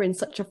already are in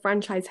such a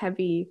franchise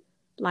heavy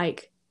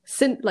like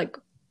like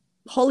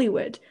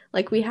Hollywood.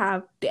 Like we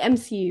have the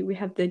MCU, we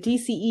have the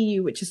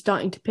DCEU, which is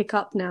starting to pick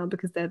up now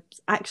because they're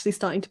actually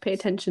starting to pay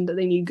attention that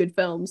they need good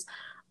films.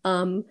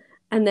 Um,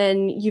 and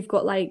then you've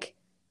got like,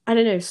 I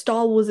don't know,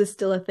 Star Wars is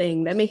still a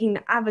thing. They're making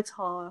the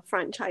Avatar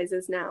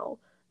franchises now,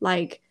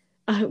 like,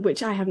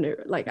 which I have no,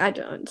 like, I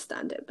don't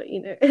understand it, but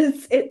you know,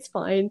 it's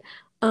fine.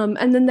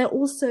 And then there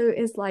also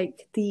is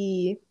like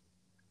the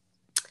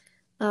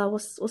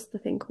what's the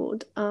thing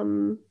called?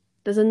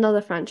 There's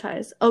another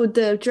franchise. Oh,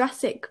 the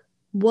Jurassic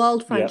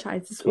World yeah,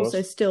 franchise is of also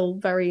course. still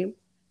very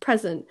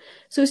present.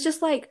 So it's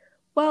just like,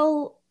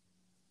 well,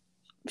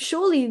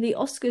 surely the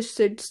Oscars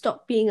should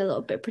stop being a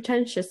little bit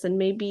pretentious and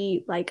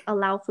maybe like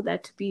allow for there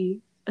to be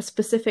a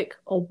specific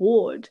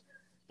award.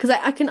 Because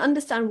I can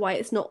understand why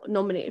it's not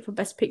nominated for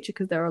Best Picture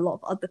because there are a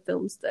lot of other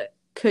films that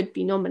could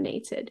be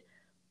nominated.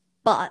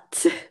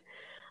 But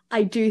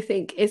I do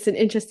think it's an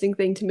interesting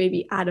thing to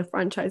maybe add a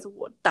franchise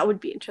award. That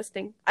would be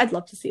interesting. I'd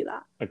love to see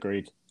that.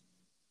 Agreed.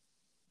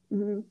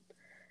 Mhm.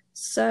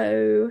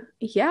 So,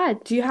 yeah,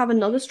 do you have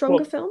another stronger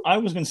Well, film? I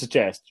was going to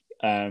suggest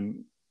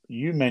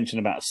you mentioned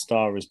about A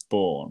Star Is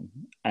Born,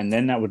 and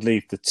then that would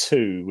leave the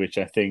two, which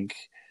I think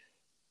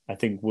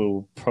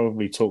we'll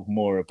probably talk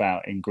more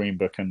about in Green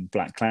Book and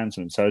Black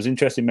Klansman. So I was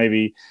interested,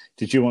 maybe,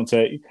 did you want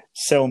to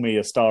sell me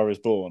A Star Is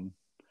Born?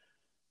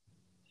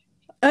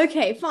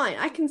 Okay, fine.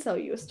 I can sell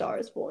you A Star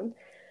is Born.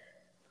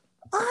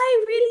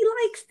 I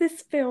really liked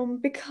this film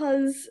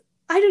because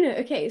I don't know.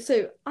 Okay,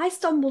 so I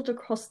stumbled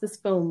across this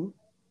film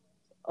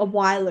a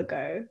while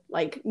ago,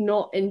 like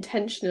not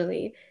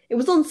intentionally. It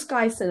was on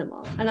Sky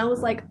Cinema, and I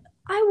was like,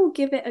 I will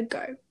give it a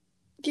go.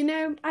 You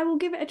know, I will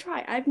give it a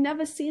try. I've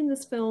never seen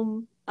this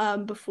film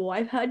before.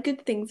 I've heard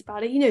good things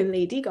about it. You know,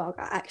 Lady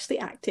Gaga actually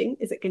acting.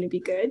 Is it going to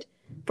be good?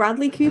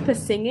 Bradley Cooper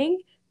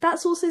singing.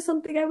 That's also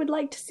something I would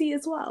like to see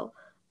as well.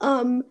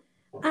 And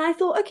I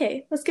thought,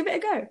 okay, let's give it a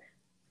go.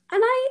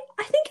 And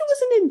I think it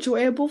was an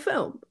enjoyable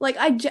film. Like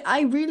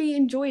I really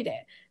enjoyed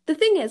it. The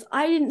thing is,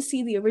 I didn't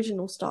see the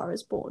original Star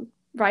is Born,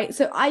 right?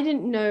 So I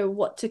didn't know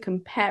what to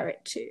compare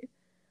it to.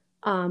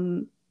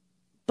 Um,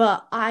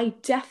 but I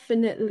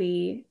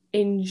definitely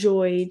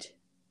enjoyed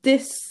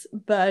this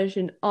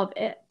version of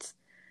it.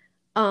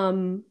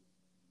 Um,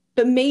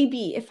 but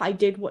maybe if I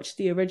did watch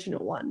the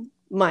original one,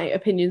 my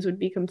opinions would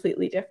be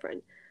completely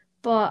different.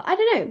 But I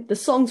don't know, the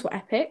songs were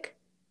epic.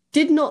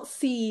 Did not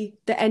see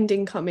the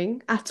ending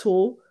coming at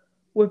all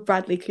with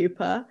Bradley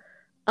Cooper.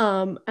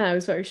 And I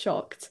was very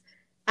shocked.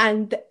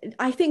 And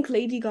I think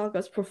Lady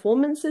Gaga's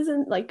performances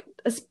and like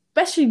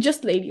especially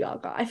just Lady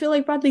Gaga. I feel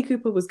like Bradley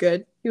Cooper was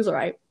good. He was all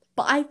right.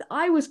 But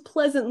I was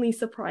pleasantly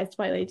surprised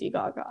by Lady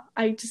Gaga.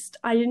 I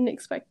didn't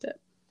expect it.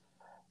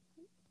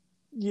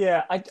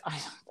 Yeah, I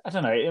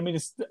don't know. I mean,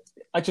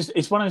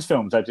 it's one of those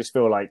films. I just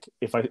feel like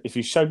if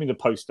you showed me the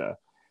poster,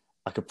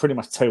 I could pretty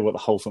much tell you what the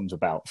whole film's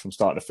about from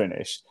start to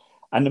finish.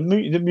 And the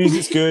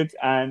music's good,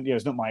 and you know,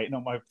 it's not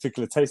my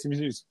particular taste in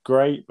music. It's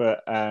great,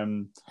 but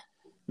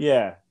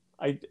yeah,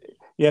 I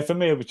yeah, for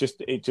me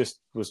it just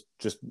was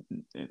just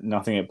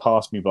nothing. It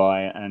passed me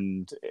by,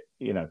 and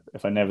you know,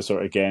 if I never saw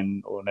it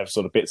again or never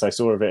saw the bits I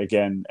saw of it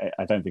again,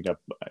 I don't think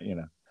you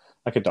know,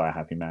 I could die a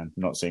happy man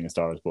not seeing A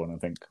Star Is Born. I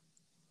think.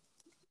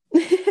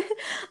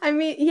 I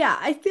mean, yeah,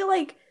 I feel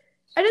like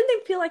I don't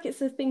think feel like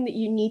it's a thing that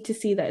you need to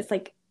see that it's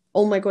like,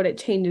 oh my God, it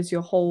changes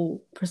your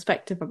whole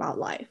perspective about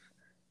life.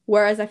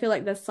 Whereas I feel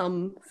like there's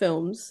some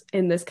films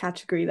in this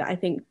category that I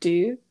think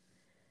do.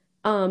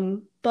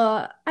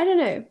 But I don't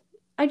know.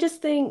 I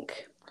just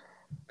think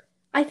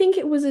I think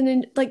it was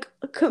like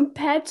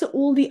compared to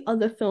all the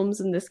other films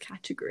in this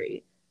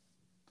category,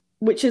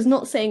 which is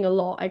not saying a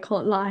lot, I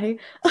can't lie.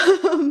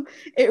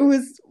 It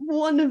was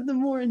one of the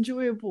more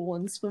enjoyable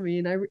ones for me,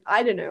 and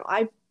I don't know,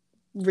 I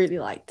really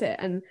liked it,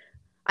 and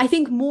I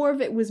think more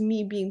of it was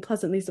me being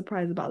pleasantly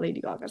surprised about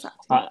Lady Gaga's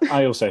acting.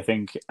 I also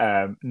think,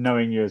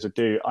 knowing you as a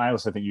dude, I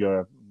also think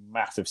you're a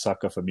massive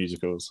sucker for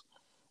musicals.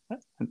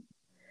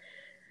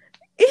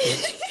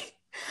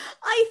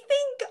 I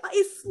think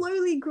it's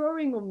slowly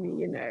growing on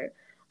me, you know.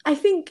 I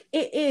think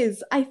it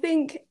is. I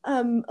think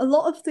a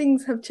lot of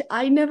things have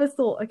I never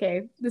thought,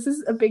 okay, this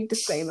is a big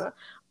disclaimer.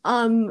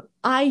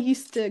 I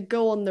used to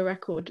go on the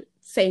record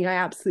saying I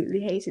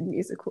absolutely hated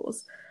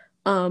musicals.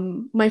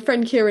 My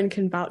friend Kieran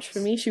can vouch for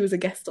me. She was a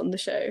guest on the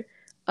show.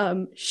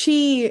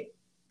 She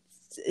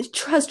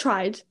has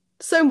tried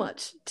so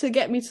much to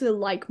get me to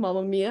like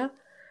Mamma Mia.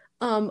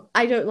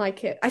 I don't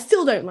like it. I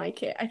still don't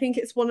like it. I think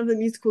it's one of the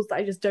musicals that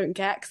I just don't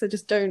get because I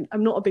just don't.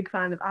 I'm not a big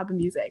fan of ABBA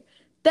music.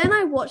 Then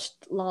I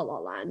watched La La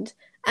Land,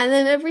 and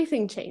then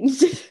everything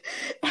changed.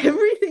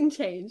 Everything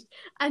changed,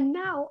 and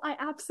now I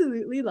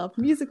absolutely love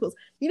musicals.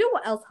 You know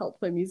what else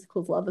helped my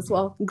musicals love as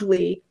well?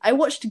 Glee. I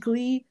watched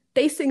Glee.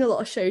 They sing a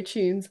lot of show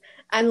tunes,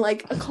 and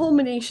like a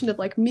culmination of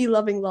like me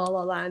loving La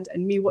La Land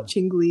and me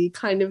watching Glee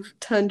kind of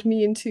turned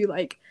me into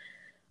like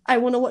I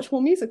want to watch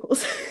more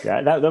musicals.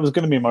 Yeah, that was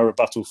going to be my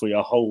rebuttal for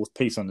your whole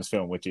piece on this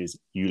film, which is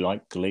you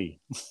like Glee.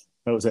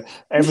 That was it.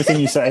 Everything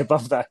you say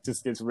above that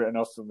just gets written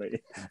off for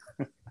me,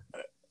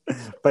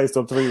 based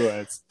on 3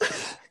 words.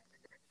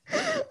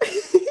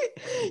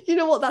 You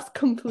know what? That's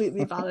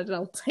completely valid, and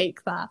I'll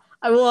take that.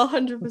 I will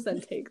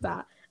 100% take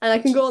that. And I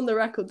can go on the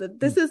record that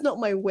this is not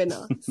my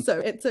winner, so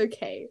it's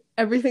okay.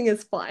 Everything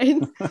is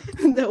fine.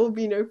 There will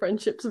be no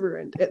friendships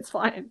ruined. It's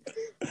fine.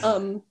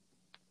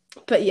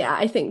 But yeah,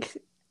 I think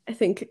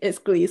it's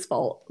Glee's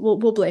fault.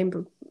 We'll blame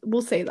them.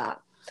 We'll say that.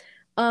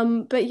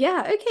 But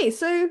yeah, okay.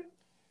 So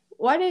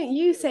why don't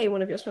you say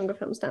one of your stronger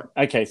films now?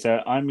 Okay,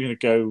 so I'm going to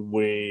go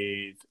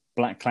with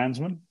Black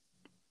Klansman.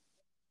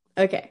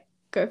 Okay,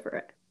 go for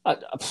it.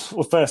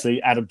 Well,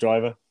 firstly, Adam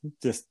Driver,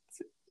 just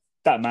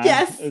that man.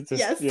 Yes, just,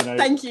 yes.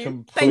 Thank you.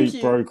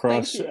 Complete bro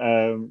crush.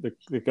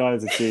 The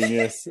guy's a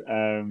genius.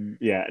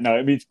 Yeah, no,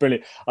 I mean, it's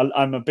brilliant.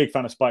 I'm a big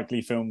fan of Spike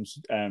Lee films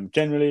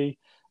generally.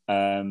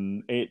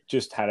 It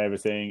just had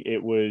everything.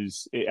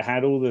 It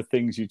had all the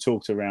things you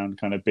talked around,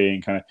 kind of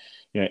being kind of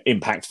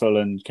impactful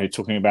and kind of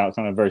talking about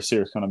kind of very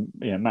serious kind of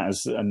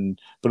matters,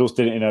 but also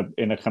did it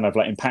in a kind of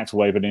like impactful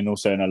way, but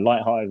also in a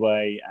lighthearted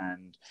way.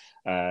 And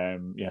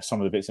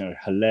some of the bits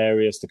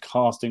hilarious. The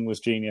casting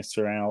was genius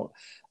throughout.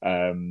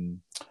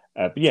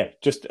 But yeah,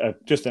 just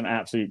an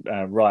absolute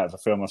riot of a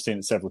film. I've seen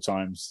it several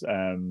times.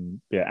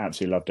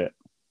 Absolutely loved it.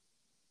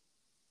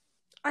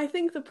 I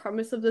think the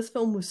premise of this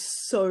film was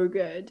so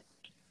good.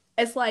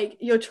 It's like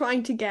you're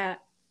trying to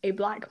get a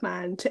black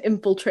man to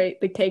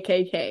infiltrate the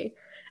KKK.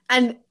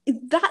 And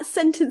that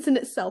sentence in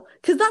itself,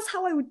 because that's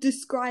how I would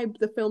describe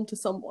the film to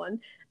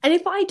someone. And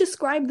if I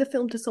describe the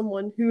film to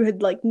someone who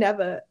had like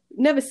never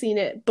seen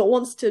it but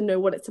wants to know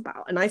what it's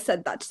about, and I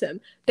said that to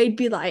them, they'd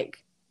be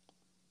like,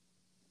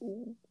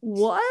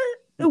 "What?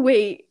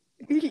 Wait,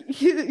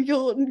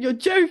 you're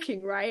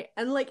joking, right?"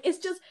 And like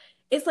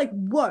it's like,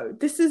 whoa,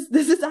 this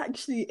is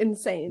actually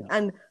insane. Yeah.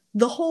 And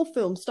the whole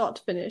film, start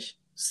to finish,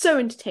 so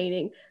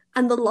entertaining.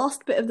 And the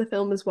last bit of the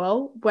film as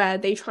well, where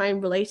they try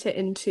and relate it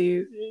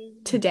into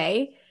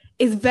today,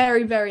 is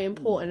very, very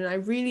important. And I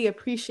really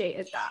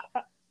appreciated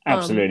that.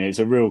 Absolutely. It's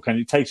a real kind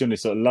of, it takes you on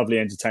this sort of lovely,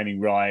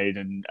 entertaining ride,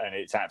 and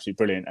it's absolutely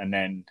brilliant. And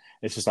then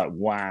it's just like,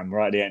 wham,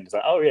 right at the end. It's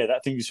like, oh yeah,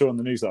 that thing you saw on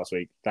the news last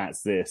week,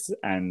 that's this.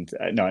 And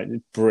no,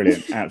 it's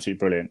brilliant. Absolutely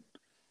brilliant.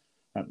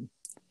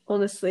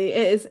 Honestly,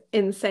 it is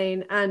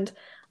insane. And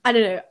I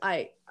don't know,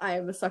 I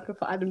am a sucker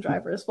for Adam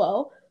Driver as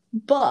well.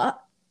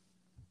 But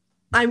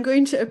I'm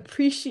going to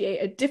appreciate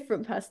a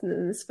different person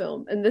in this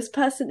film, and this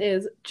person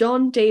is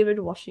John David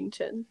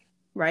Washington,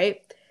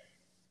 right?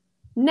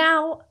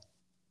 Now,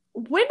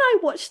 when I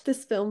watched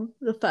this film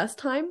the first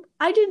time,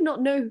 I did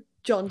not know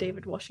John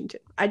David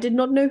Washington. I did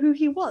not know who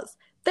he was.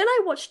 Then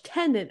I watched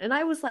Tenet, and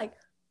I was like,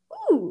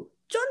 ooh,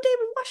 John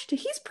David Washington,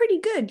 he's pretty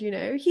good,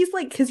 He's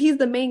like, because he's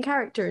the main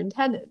character in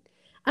Tenet.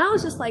 And I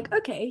was just like,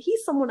 okay,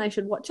 he's someone I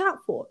should watch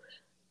out for.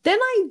 Then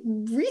I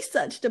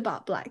researched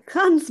about Black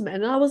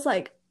Klansman, and I was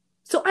like,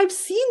 so I've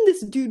seen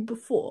this dude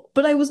before,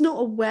 but I was not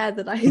aware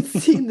that I had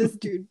seen this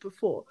dude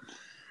before.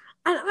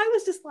 And I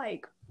was just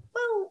like,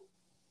 well,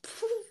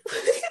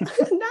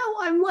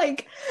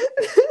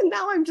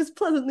 now I'm just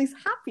pleasantly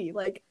happy.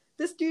 Like,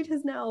 this dude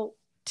has now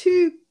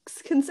 2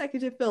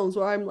 consecutive films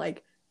where I'm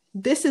like,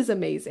 this is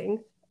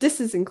amazing. This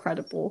is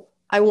incredible.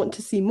 I want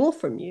to see more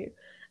from you.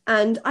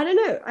 And I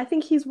don't know, I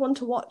think he's one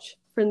to watch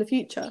for in the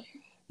future.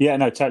 Yeah,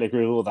 no, totally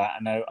agree with all that.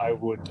 And I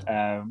would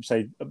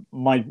say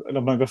my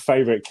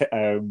favourite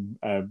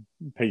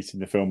piece in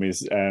the film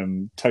is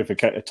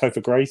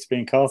Topher Grace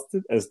being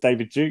casted as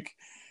David Duke.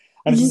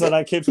 And it's just like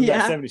that kid from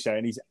that 70s show,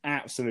 and he's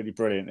absolutely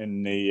brilliant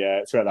in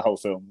throughout the whole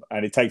film.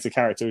 And he takes a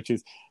character which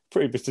is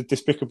pretty a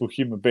despicable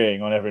human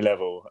being on every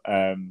level,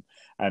 and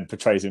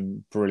portrays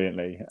him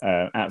brilliantly.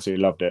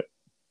 Absolutely loved it.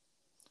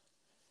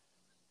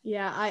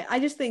 Yeah, I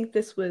just think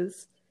this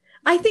was...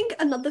 I think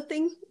another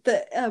thing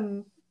that...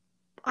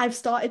 I've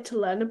started to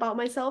learn about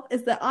myself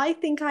is that I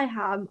think I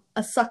am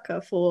a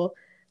sucker for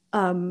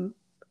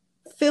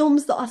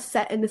films that are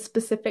set in a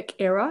specific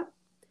era.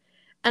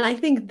 And I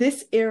think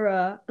this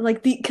era,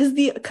 like because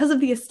of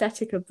the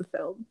aesthetic of the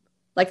film,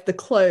 like the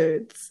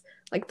clothes,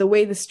 like the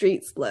way the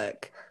streets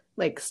look,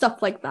 like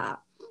stuff like that.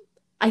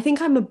 I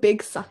think I'm a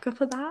big sucker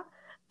for that.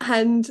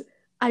 And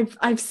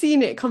I've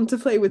seen it come to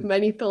play with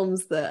many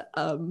films that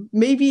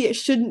maybe I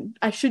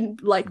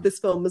shouldn't like this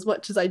film as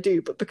much as I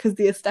do, but because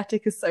the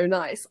aesthetic is so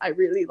nice, I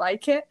really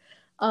like it.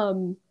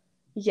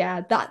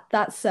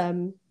 That's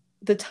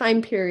the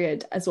time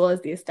period as well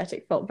as the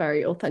aesthetic felt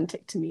very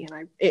authentic to me,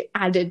 and it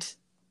added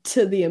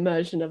to the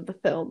immersion of the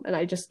film, and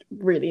I just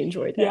really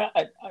enjoyed it. Yeah,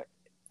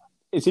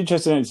 it's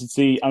interesting. It's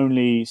the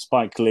only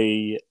Spike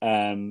Lee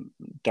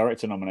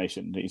director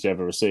nomination that he's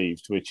ever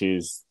received, which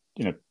is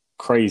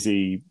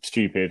crazy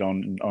stupid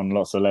on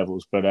lots of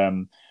levels. But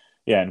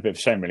yeah, and a bit of a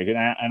shame really.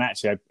 And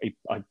actually,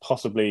 I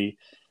possibly,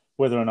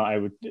 whether or not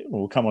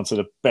we'll come on to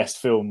the best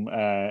film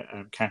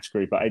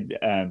category,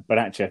 but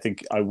actually I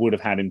think I would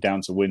have had him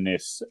down to win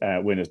as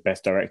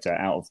best director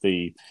out of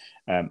the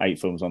 8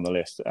 films on the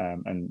list.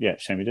 And yeah,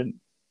 shame he didn't.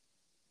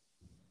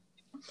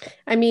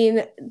 I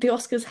mean, the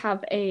Oscars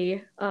have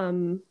a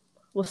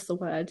what's the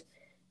word?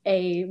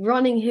 A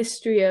running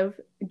history of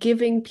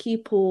giving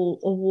people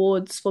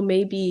awards for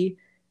maybe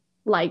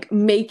like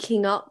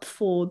making up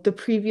for the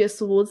previous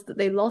awards that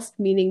they lost,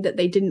 meaning that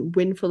they didn't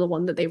win for the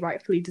one that they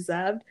rightfully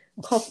deserved.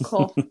 Cough,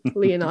 cough,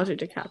 Leonardo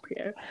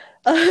DiCaprio.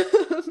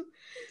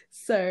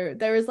 So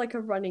there is like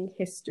a running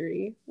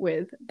history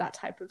with that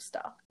type of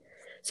stuff.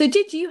 So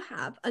did you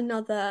have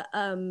another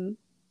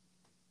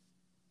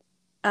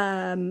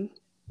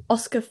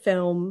Oscar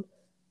film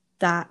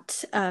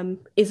that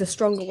is a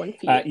stronger one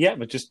for you? Yeah,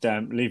 but just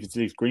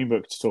leave Green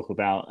Book to talk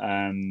about,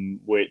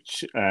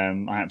 which I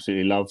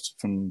absolutely loved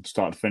from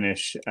start to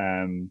finish.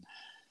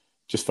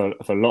 Just for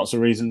lots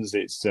of reasons.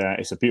 It's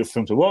a beautiful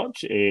film to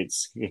watch.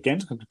 It's again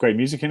great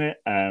music in it.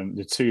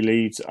 The 2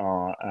 leads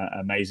are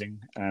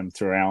amazing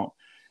throughout.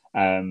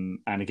 And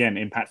again,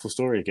 impactful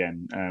story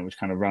again, which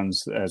kind of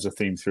runs as a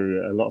theme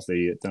through a lot of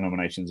the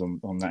nominations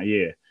on that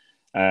year.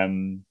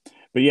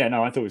 But yeah,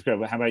 no, I thought it was great.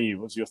 But how about you?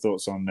 What's your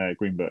thoughts on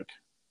Green Book?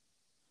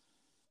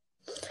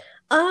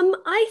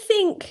 I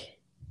think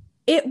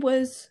it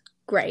was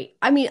great.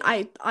 I mean,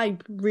 I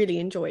really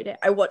enjoyed it.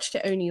 I watched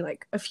it only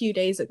like a few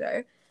days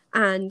ago,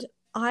 and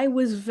I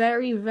was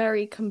very,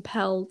 very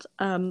compelled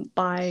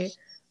by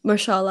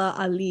Mahershala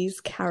Ali's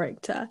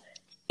character.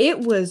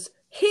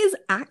 His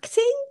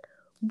acting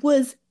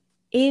was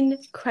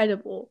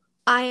incredible.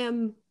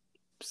 I'm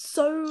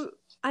so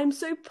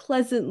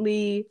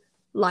pleasantly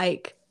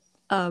like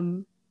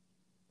I'm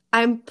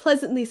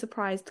pleasantly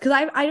surprised because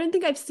I don't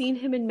think I've seen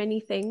him in many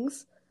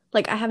things.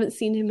 Like I haven't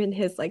seen him in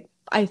his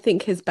I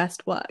think his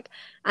best work,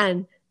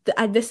 and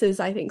this is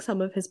I think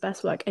some of his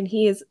best work, and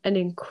he is an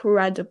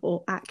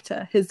incredible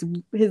actor. His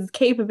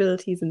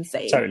capability is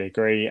insane. Totally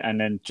agree.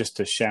 And then just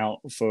to shout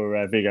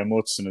for Viggo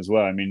Mortensen as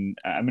well. I mean,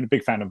 I'm a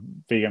big fan of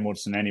Viggo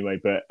Mortensen anyway,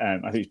 but I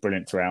think he's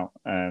brilliant throughout.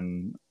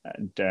 And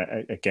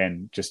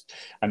again, just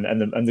and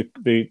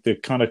the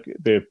kind of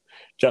the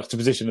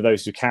juxtaposition of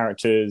those 2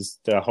 characters,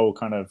 the whole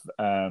kind of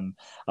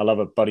I love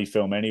a buddy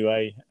film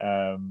anyway.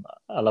 I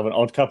love an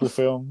odd couple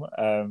film.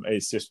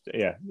 It's just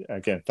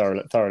again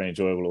thoroughly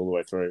enjoyable all the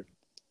way through.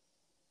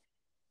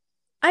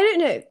 I don't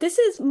know. This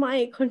is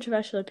my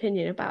controversial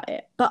opinion about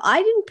it, but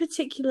I didn't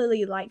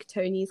particularly like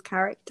Tony's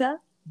character.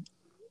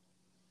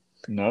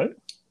 No?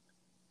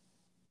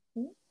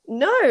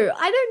 No,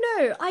 I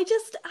don't know.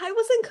 I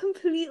wasn't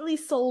completely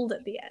sold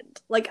at the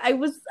end. Like I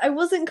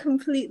wasn't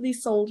completely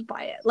sold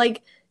by it.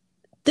 Like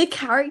the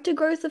character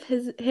growth of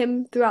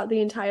him throughout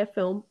the entire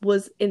film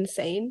was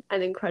insane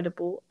and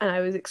incredible, and I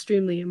was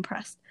extremely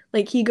impressed.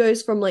 Like he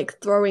goes from like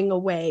throwing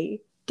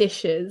away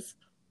dishes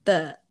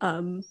that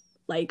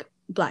like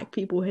Black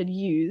people had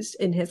used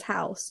in his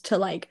house to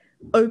like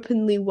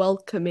openly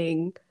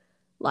welcoming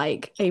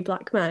like a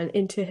Black man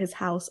into his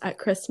house at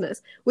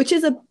Christmas, which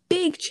is a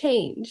big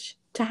change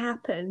to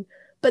happen.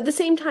 But at the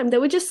same time,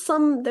 there were just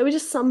some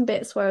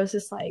bits where I was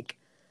just like,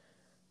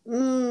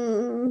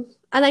 and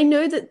I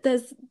know that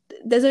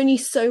there's only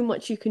so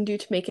much you can do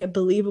to make it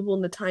believable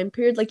in the time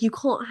period. Like you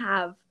can't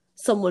have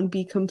someone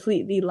be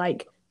completely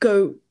like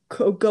go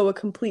a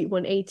complete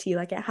 180.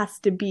 Like it has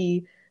to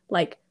be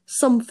like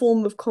some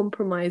form of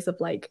compromise of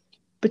like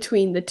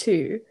between the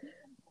 2.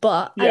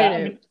 But yeah, I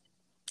don't know.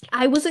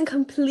 I wasn't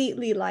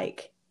completely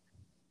like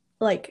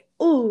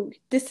oh,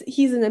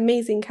 he's an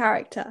amazing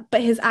character,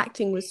 but his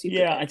acting was super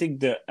good. I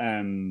think that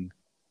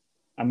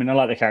I mean, I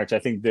like the character. I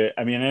think that,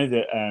 I know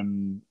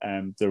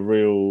that the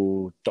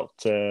real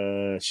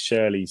Dr.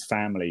 Shirley's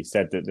family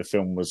said that the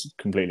film was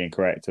completely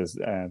incorrect, as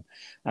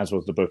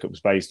was the book it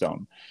was based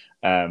on.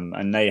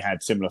 And they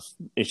had similar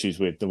issues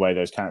with the way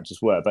those characters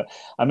were. But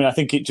I mean, I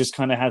think it just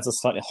kind of has a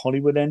slightly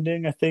Hollywood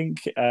ending, I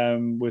think,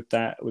 with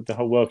the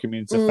whole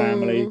welcoming into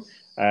family.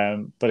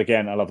 But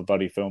again, I love a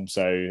buddy film.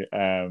 So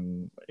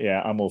I'm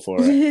all for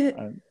it.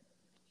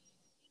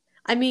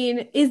 I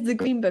mean, is the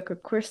Green Book a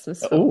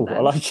Christmas film? Oh, I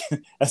like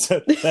it. That's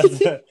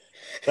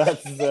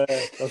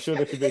I'm sure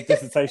there could be a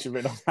dissertation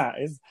written on that.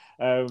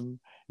 I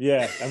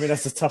mean,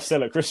 that's a tough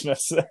sell at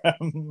Christmas.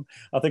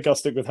 I think I'll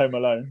stick with Home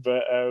Alone,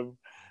 but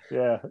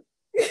yeah.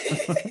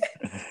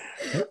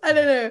 I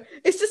don't know.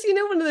 It's just,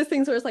 one of those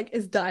things where it's like,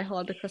 is Die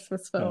Hard a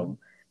Christmas film?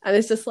 And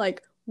it's just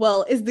like,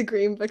 well, is the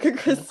Green Book a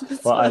Christmas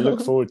film? I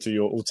look forward to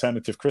your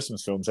alternative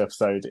Christmas films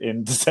episode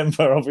in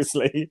December,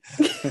 obviously.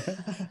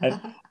 And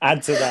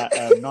add to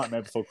that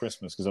Nightmare Before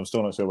Christmas, because I'm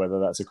still not sure whether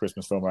that's a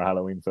Christmas film or a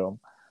Halloween film.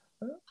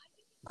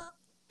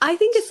 I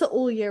think it's an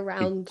all year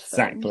round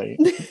film. Exactly.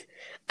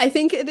 I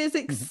think it is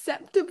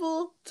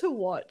acceptable to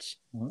watch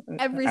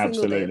every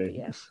single day of the Absolutely.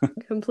 year.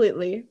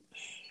 Completely,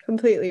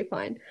 completely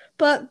fine.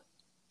 But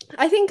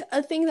I think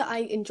a thing that I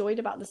enjoyed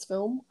about this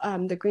film,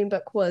 The Green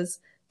Book, was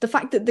the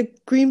fact that the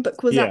Green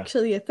Book was Yeah.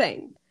 actually a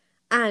thing.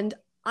 And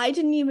I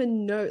didn't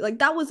even know, like,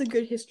 that was a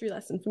good history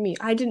lesson for me.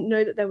 I didn't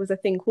know that there was a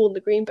thing called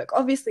the Green Book.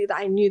 Obviously, that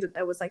I knew that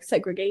there was like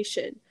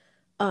segregation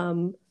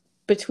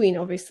between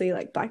obviously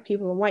like black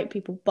people and white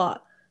people,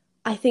 but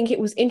I think it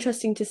was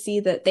interesting to see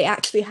that they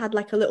actually had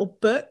like a little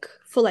book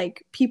for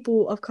like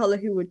people of color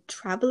who were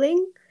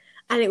traveling,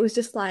 and it was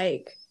just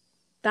like,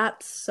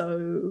 that's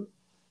so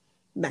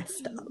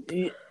messed up.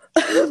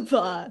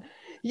 But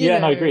yeah,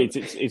 no, I agree.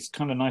 It's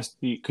kind of nice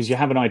because you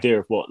have an idea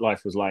of what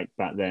life was like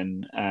back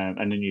then,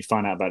 and then you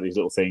find out about these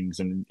little things,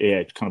 and yeah,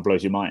 it kind of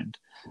blows your mind.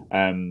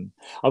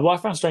 What I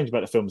found strange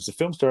about the film is the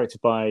film's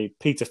directed by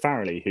Peter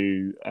Farrelly,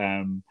 who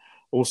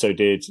also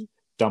did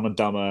Dumb and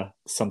Dumber,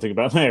 Something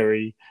About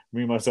Mary,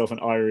 Me, Myself,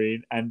 and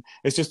Irene, and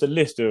it's just a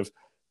list of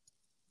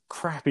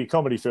crappy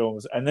comedy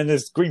films. And then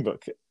there's Green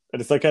Book,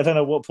 and it's like I don't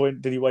know what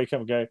point did he wake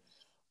up and go,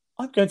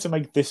 "I'm going to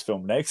make this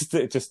film next."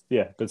 It just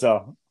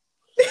bizarre.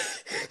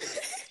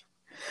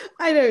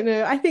 I don't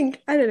know. I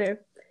don't know.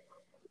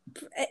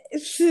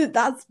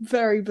 That's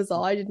very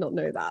bizarre. I did not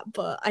know that,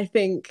 but I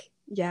think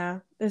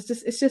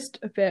it's just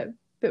a bit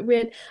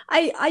weird.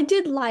 I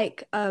did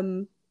like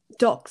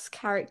Doc's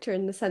character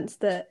in the sense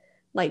that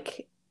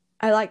like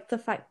I liked the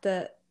fact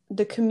that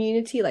the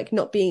community like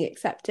not being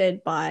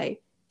accepted by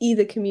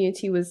either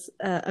community was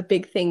a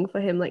big thing for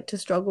him like to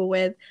struggle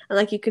with, and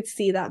like you could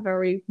see that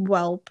very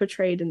well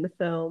portrayed in the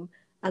film.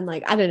 And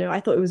like I don't know, I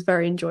thought it was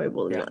very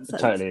enjoyable in that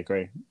sense. Totally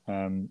agree.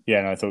 And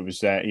I thought it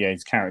was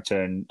his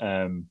character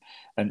and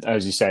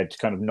as you said,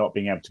 kind of not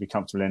being able to be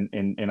comfortable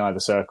in either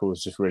circle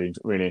was just really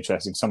really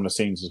interesting. Some of the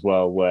scenes as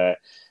well where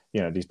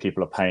these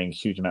people are paying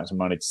huge amounts of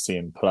money to see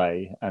him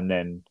play and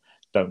then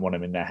don't want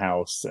him in their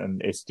house,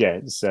 and it's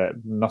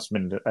must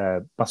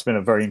have been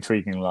a very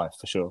intriguing life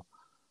for sure.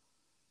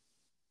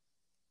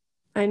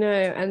 I know,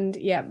 and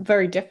yeah,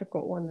 very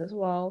difficult one as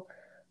well.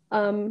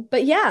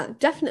 But yeah,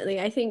 definitely.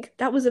 I think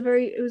that was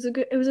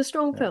it was a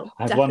strong film.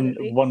 I have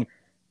Definitely. one.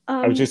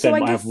 I was just saying, I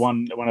have guess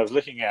one when I was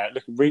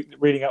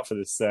reading up for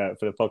this for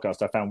the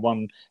podcast. I found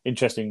one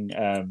interesting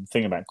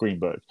thing about Green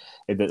Book.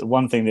 That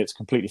one thing that's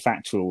completely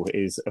factual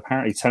is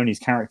apparently Tony's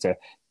character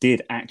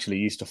did actually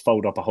used to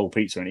fold up a whole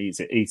pizza and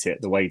eat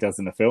it the way he does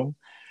in the film.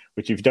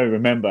 Which, if you don't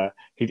remember,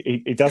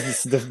 he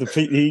doesn't.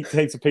 He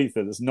takes a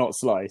pizza that's not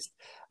sliced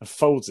and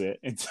folds it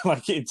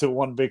into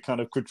one big kind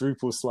of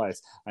quadruple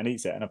slice and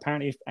eats it. And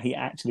apparently, he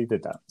actually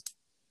did that.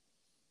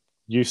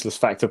 Useless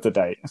fact of the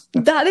day.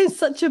 that is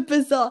such a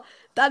bizarre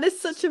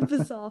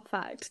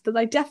fact that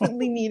I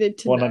definitely needed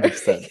to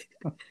 100%.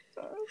 know.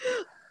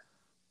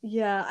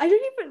 Yeah,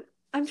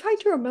 I'm trying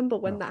to remember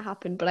when that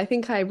happened, but I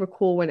think I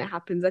recall when it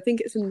happens. I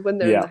think it's when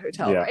they're in the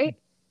hotel, right?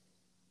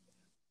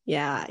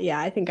 Yeah,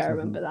 I think I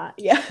remember that.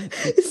 Yeah,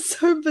 it's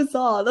so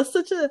bizarre. That's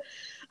such a.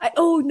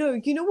 Oh no,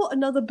 you know what?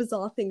 Another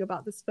bizarre thing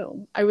about this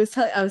film. I was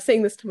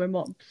saying this to my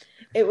mom.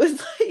 It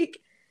was like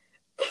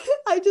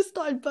I just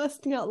started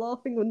bursting out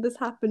laughing when this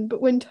happened.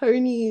 But when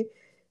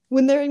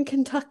they're in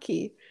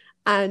Kentucky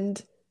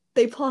and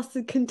they pass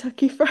the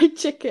Kentucky Fried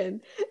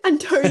Chicken, and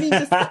Tony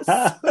just gets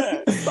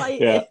so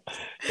excited.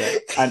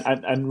 Yeah.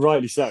 And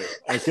rightly so.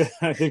 I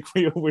think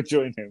we all would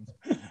join him.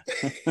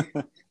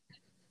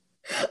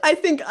 I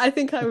think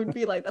I would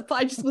be like that, but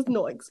I just was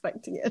not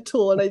expecting it at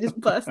all, and I just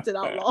bursted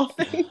out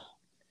laughing.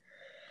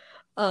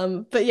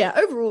 But yeah,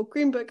 overall,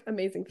 Green Book,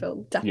 amazing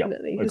film,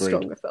 definitely his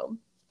stronger film.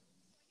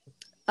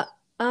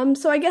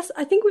 So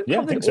I think we've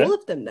covered all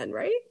of them then,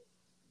 right?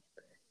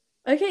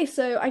 Okay,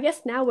 so I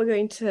guess now we're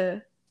going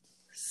to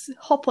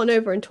hop on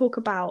over and talk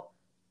about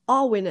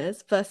our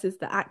winners versus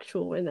the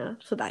actual winner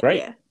for that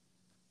year.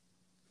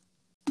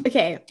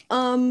 Okay,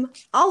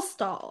 I'll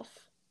start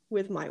off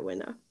with my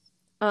winner.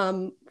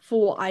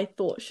 For what I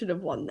thought should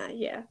have won that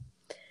year.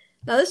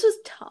 Now, this was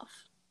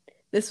tough.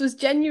 This was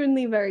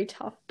genuinely very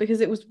tough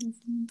because it was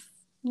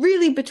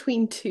really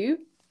between two.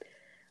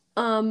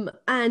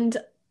 And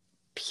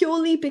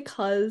purely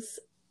because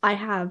I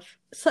have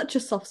such a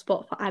soft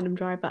spot for Adam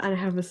Driver and I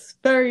have a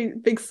very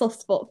big soft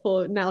spot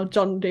for now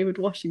John David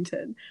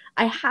Washington,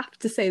 I have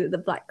to say that The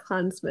Black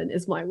Klansman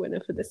is my winner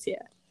for this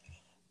year.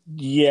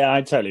 Yeah,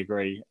 I totally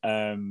agree.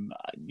 I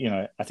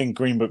think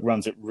Green Book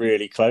runs it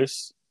really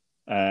close.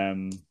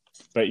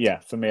 But yeah,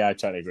 for me, I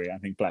totally agree. I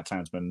think Black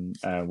Klansman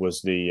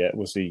was the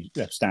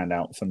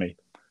standout for me.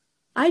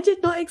 I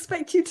did not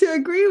expect you to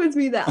agree with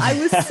me there. I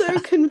was so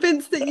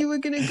convinced that you were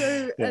going to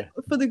go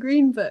for the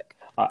Green Book.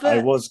 I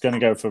was going to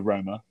go for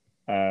Roma,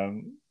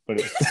 but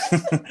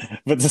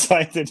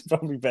decided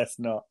probably best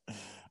not.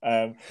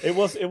 It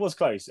was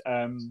close.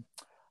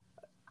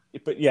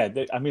 But yeah,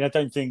 I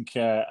don't think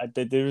there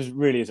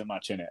really isn't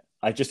much in it.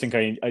 I just think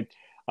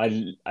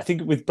I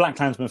think with Black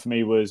Klansman for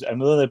me was,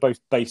 and although they're both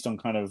based on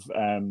kind of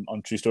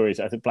on true stories,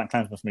 I think Black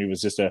Klansman for me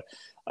was just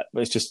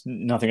it's just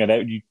nothing.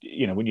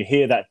 When you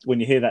hear that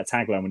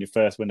tagline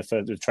when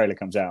the trailer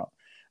comes out,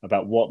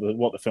 about what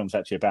the film's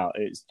actually about,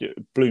 it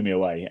blew me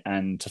away.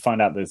 And to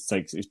find out that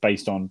it's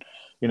based on,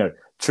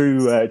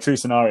 true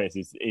scenarios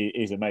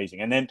is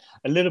amazing. And then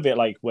a little bit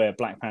like where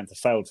Black Panther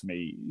failed for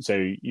me. So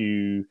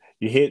you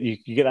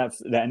get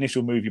that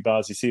initial movie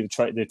buzz, you see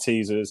the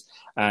teasers,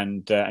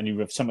 and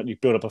you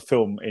build up a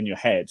film in your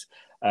head.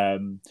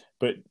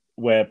 But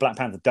where Black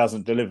Panther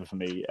doesn't deliver for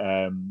me,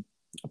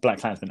 Black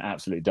Klansman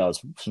absolutely does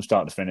from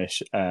start to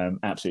finish.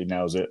 Absolutely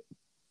nails it.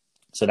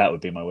 So that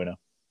would be my winner.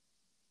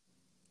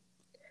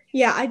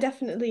 Yeah, I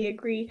definitely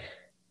agree.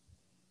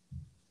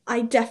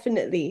 I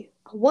definitely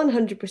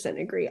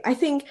 100% agree. I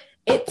think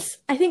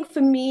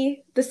for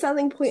me, the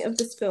selling point of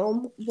this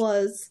film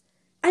was,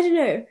 I don't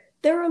know,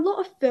 there are a lot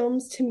of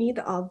films to me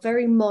that are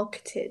very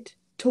marketed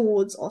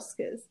towards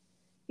Oscars.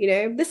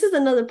 This is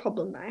another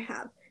problem that I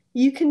have.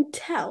 You can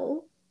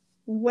tell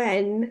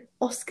when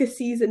Oscar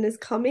season is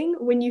coming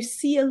when you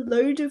see a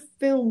load of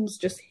films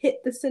just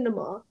hit the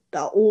cinema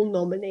that are all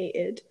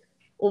nominated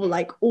or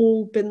like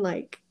all been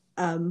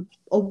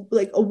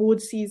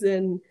award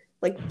season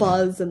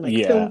buzz and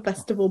film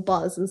festival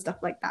buzz and stuff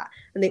like that,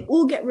 and they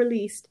all get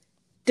released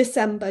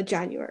December,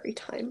 January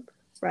time,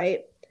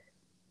 right?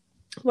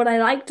 What I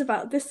liked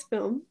about this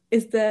film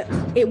is that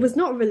it was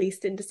not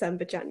released in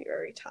December,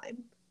 January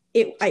time.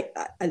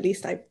 At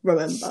least I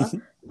remember.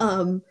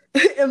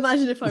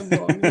 Imagine if I'm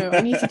wrong. No,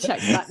 I need to check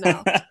that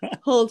now.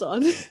 Hold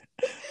on.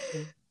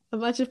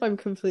 Imagine if I'm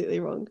completely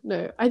wrong.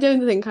 No, I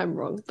don't think I'm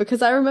wrong,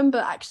 because I remember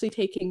actually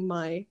taking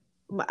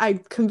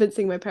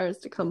convincing my parents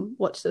to come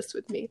watch this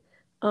with me.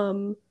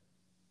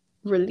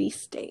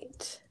 Release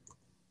date.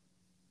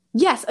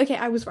 Yes, okay,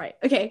 I was right.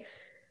 Okay,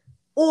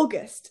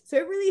 August. So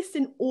it released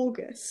in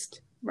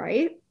August,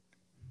 right?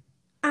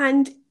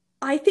 And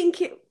I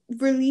think it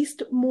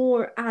released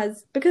more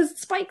because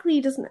Spike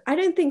Lee I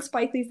don't think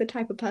Spike Lee's the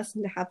type of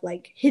person to have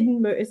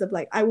hidden motives of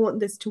I want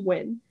this to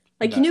win.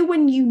 No.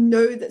 When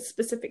that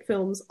specific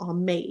films are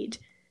made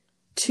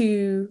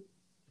to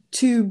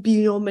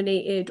be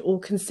nominated or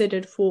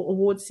considered for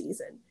award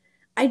season.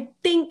 I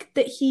think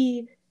that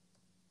he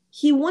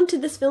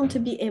wanted this film to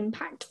be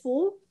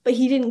impactful, but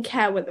he didn't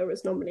care whether it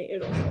was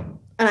nominated or not.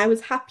 And I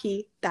was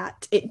happy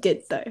that it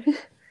did, though.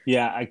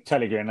 Yeah, I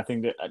totally agree. And I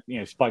think that,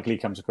 Spike Lee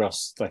comes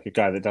across like a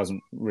guy that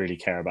doesn't really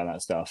care about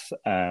that stuff,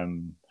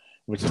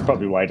 which is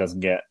probably why he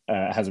hasn't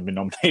been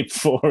nominated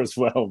before as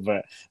well.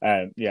 But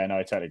yeah, no,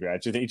 I totally agree.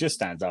 He just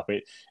stands up.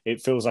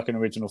 It feels like an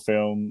original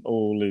film.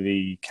 All of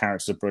the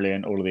characters are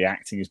brilliant. All of the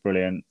acting is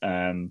brilliant.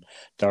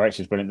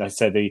 Direction is brilliant. Like I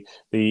said,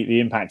 the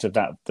impact of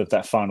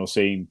that final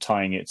scene,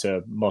 tying it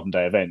to modern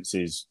day events,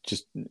 is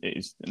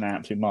an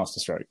absolute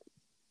masterstroke.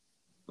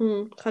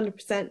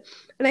 100%.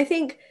 And I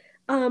think,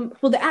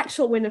 the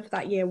actual winner for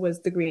that year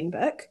was The Green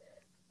Book.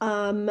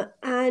 And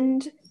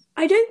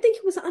I don't think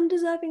it was an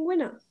undeserving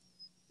winner.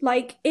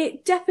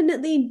 It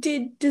definitely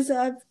did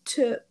deserve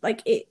to,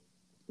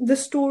 the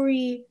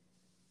story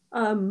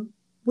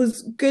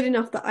was good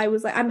enough that I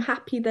was I'm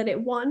happy that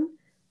it won.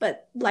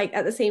 But,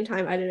 at the same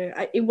time, I don't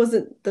know, it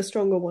wasn't the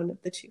stronger one of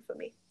the two for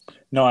me.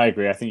 No, I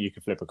agree. I think you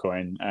could flip a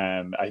coin.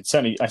 I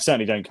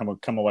certainly don't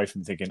come away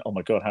from thinking, "Oh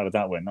my god, how did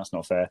that win?" That's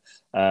not fair.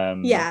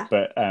 Yeah.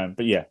 But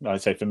yeah,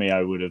 I'd say for me,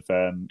 I would have.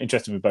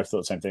 Interesting, we both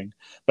thought the same thing.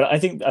 But I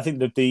think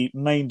that the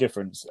main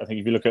difference, I think,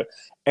 if you look at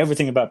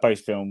everything about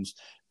both films,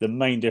 the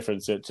main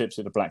difference that tips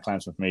it to Black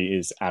Klansman for me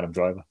is Adam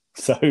Driver.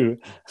 So,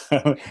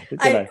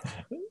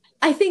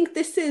 I think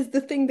this is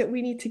the thing that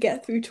we need to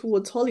get through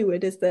towards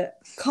Hollywood, is that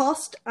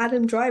cast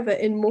Adam Driver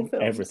in more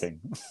films.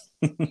 Everything.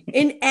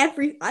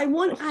 I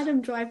want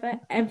Adam Driver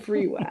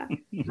everywhere.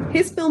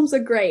 His films are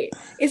great.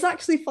 It's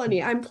actually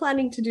funny. I'm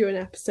planning to do an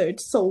episode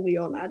solely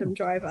on Adam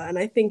Driver, and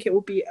I think it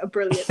will be a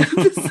brilliant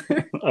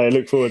episode. I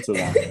look forward to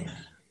that.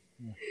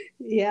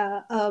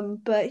 Yeah,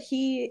 but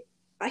he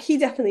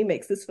definitely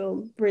makes this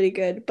film really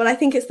good. But I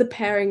think it's the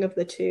pairing of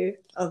the two,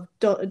 of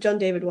John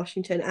David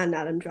Washington and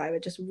Adam Driver,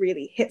 just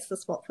really hits the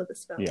spot for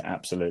this film. Yeah,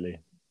 absolutely.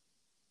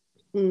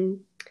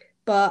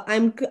 But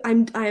I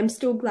am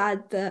still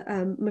glad that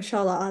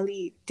Mahershala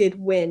Ali did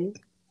win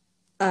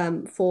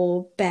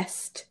for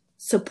best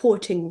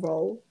supporting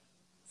role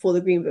for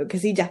The Green Book,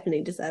 because he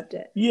definitely deserved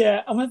it.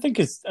 Yeah, I think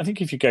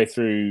if you go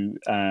through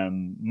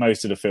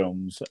most of the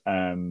films,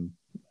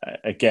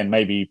 again,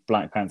 maybe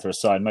Black Panther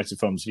aside, most of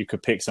the films you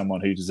could pick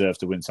someone who deserves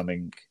to win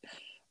something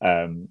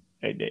in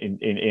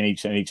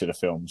each of the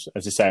films.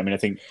 As I say,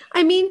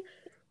 I mean,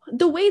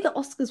 the way the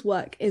Oscars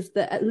work is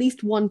that at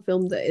least one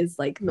film that is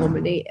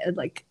nominated,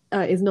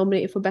 is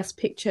nominated for Best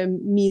Picture,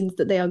 means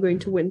that they are going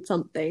to win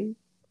something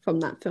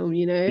from that film.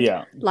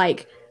 Yeah.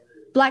 Black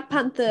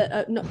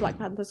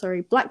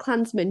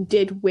Klansman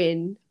did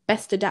win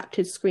Best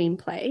Adapted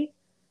Screenplay.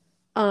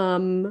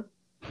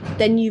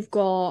 Then you've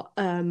got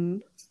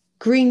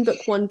Green Book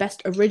won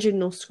Best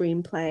Original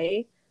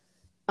Screenplay.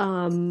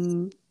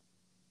 Then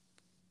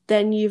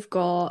you've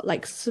got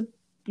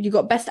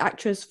Best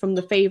Actress from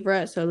The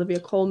Favourite, so Olivia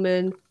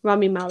Colman,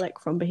 Rami Malek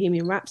from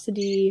Bohemian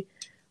Rhapsody.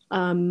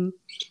 Then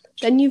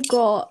you've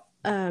got,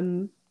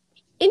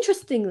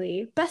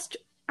 interestingly, Best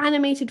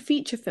Animated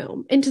Feature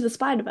Film, Into the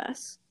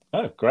Spider-Verse.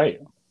 Oh, great.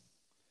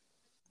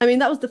 I mean,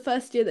 that was the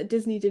first year that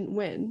Disney didn't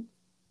win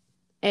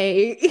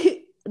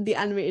a the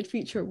animated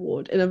feature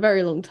award in a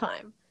very long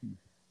time.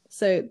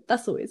 So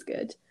that's always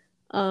good.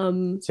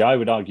 See, I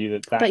would argue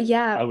But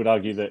yeah, I would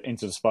argue that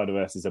Into the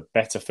Spider-Verse is a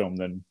better film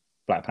than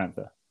Black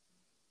Panther.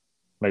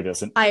 I Maybe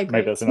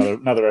agree. that's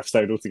another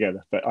episode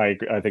altogether. But I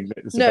agree. I think that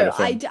it's a better No,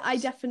 film. I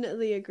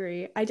definitely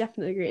agree. I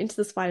definitely agree. Into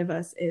the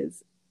Spider-Verse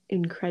is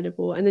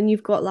incredible. And then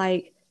you've got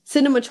like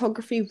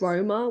cinematography,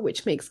 Roma,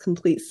 which makes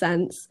complete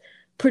sense.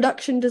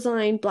 Production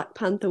design, Black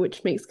Panther,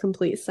 which makes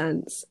complete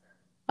sense.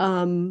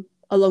 Along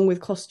with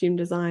costume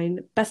design.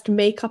 Best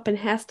makeup and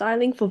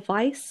hairstyling for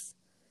Vice,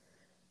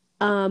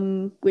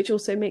 which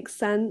also makes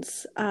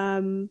sense.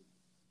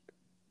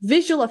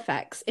 Visual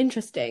effects,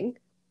 interesting.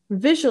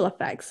 Visual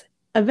effects.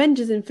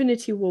 Avengers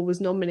Infinity War was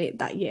nominated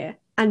that year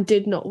and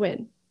did not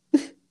win.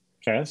 Okay,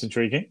 that's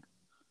intriguing.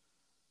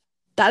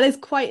 That is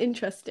quite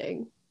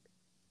interesting.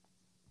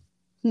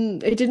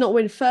 It did not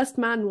win. First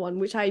Man won,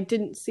 which I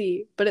didn't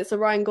see, but it's a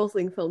Ryan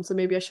Gosling film, so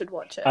maybe I should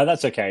watch it.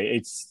 That's okay.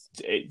 It's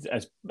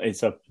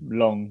a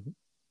long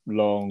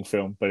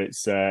film, but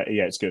it's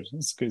good.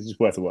 It's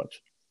worth a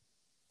watch.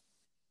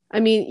 I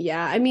mean,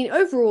 yeah, I mean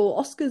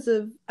overall,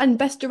 and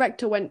Best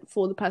Director went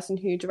for the person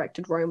who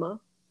directed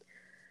Roma.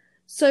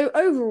 So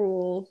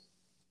overall,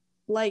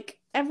 like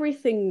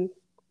everything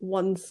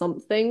won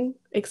something,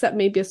 except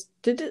maybe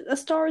did A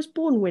Star Is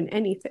Born win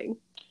anything?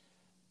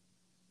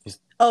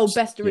 Oh,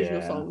 Best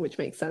Original Song, which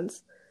makes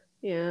sense.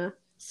 Yeah.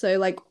 So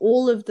like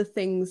all of the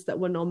things that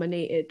were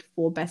nominated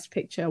for Best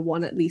Picture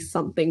won at least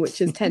something, which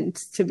is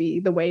tends to be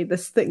the way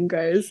this thing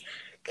goes.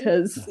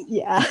 Cause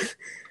yeah.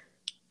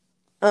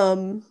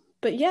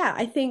 But yeah,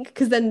 I think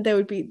because then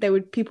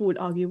people would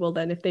argue, well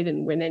then if they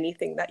didn't win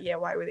anything that year,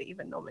 why were they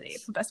even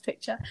nominated for Best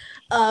Picture?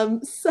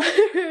 So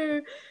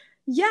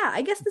yeah,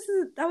 I guess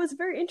that was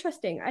very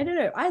interesting. I don't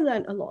know. I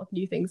learned a lot of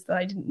new things that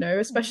I didn't know,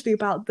 especially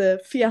about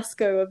the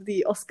fiasco of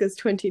the Oscars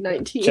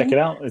 2019. Check it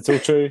out. It's all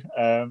true.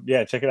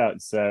 Yeah, check it out.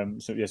 It's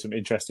some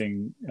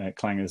interesting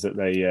clangers that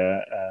they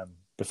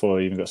before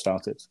they even got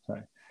started.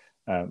 So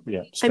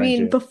yeah. I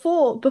mean,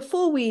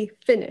 before we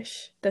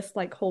finish this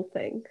like whole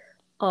thing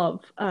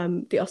of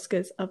the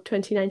Oscars of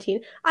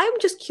 2019, I'm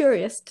just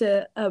curious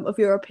of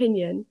your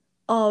opinion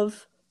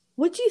of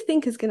what do you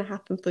think is going to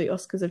happen for the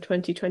Oscars of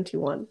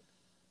 2021?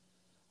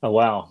 Oh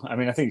wow! I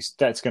mean, I think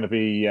that's going to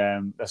be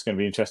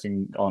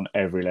interesting on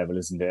every level,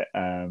 isn't it?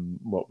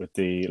 What with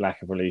the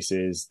lack of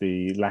releases,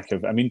 the lack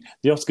of, I mean,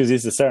 the Oscars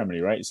is the ceremony,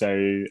 right? So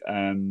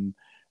you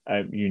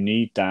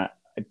need that,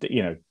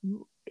 you know,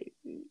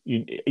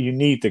 you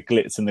need the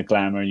glitz and the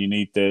glamour, and you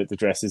need the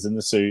dresses and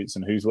the suits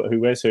and who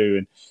wears who,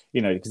 and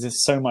you know, because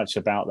there's so much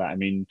about that. I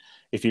mean,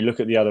 if you look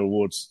at the other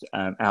awards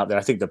out there,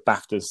 I think the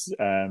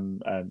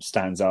BAFTAs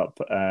stands up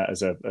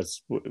as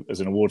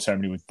an award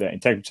ceremony with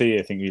integrity.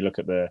 I think you look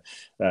at the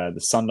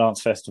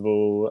Sundance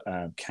Festival,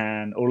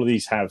 Cannes, all of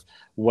these have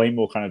way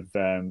more kind of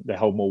they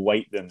hold more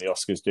weight than the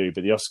Oscars do.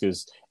 But the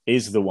Oscars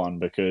is the one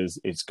because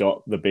it's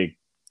got the big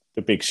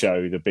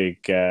show,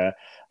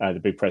 the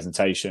big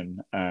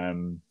presentation.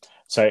 And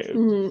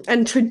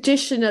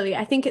traditionally,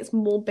 I think it's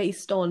more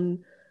based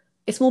on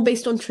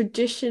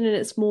tradition, and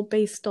it's more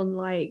based on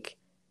like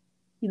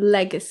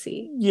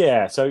legacy.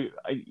 Yeah, so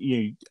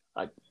I'm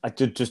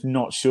just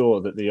not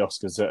sure that the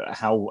Oscars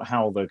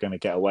how they're going to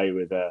get away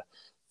with a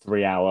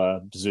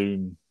 3-hour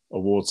Zoom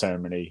award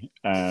ceremony.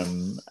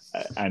 And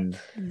I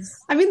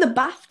mean, the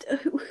BAFTA.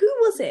 Who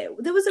was it?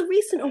 There was a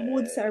recent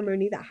award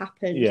ceremony that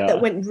happened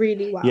that went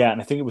really well. Yeah, and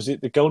I think it was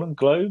the Golden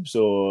Globes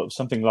or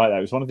something like that.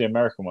 It was one of the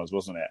American ones,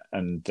 wasn't it?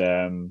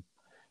 And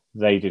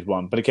they did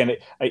one, but again,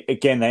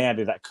 they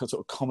added that sort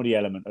of comedy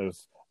element of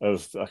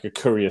like a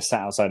courier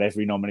sat outside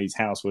every nominee's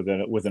house with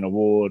an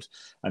award,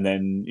 and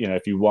then you know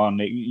if you won,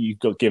 you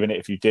got given it.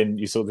 If you didn't,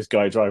 you saw this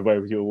guy drive away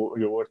with your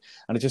award.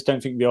 And I just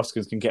don't think the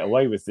Oscars can get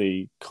away with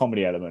the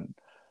comedy element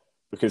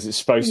because it's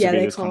supposed to be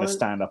this kind of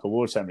stand-up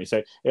award ceremony.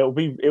 So it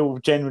will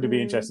genuinely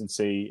be interesting to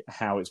see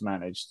how it's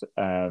managed.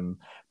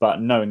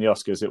 But knowing the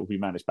Oscars, it will be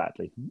managed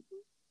badly.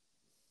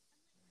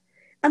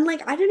 And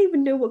like, I don't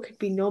even know what could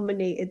be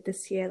nominated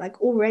this year.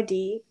 Like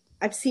already,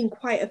 I've seen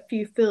quite a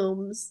few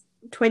films,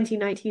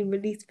 2019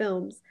 released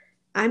films.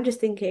 I'm just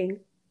thinking,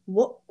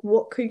 what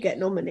could get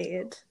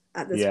nominated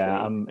at this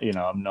point?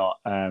 I'm not.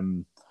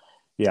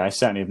 I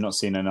certainly have not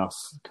seen enough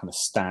kind of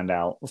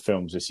standout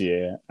films this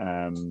year.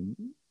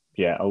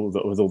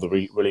 With all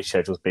the release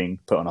schedules being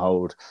put on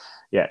hold,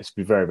 it's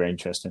been very, very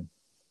interesting.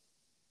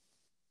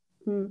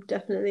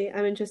 Definitely.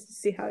 I'm interested to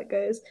see how it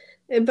goes.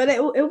 But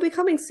it'll be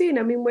coming soon.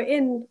 I mean, we're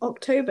in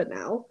October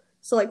now.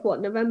 So like what,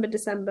 November,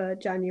 December,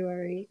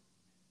 January,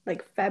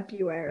 like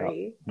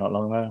February. Not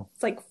long though.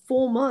 It's like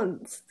 4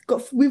 months.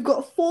 We've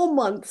got 4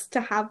 months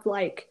to have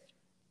like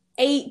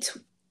eight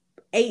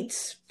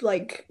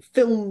like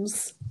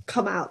films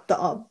come out that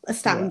are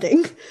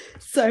astounding. Yeah.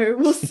 So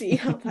we'll see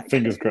how that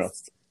Fingers goes.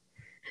 Crossed.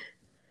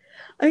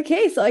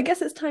 Okay, so I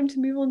guess it's time to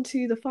move on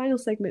to the final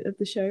segment of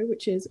the show,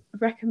 which is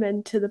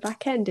recommend to the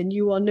back end, and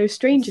you are no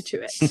stranger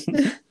to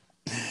it.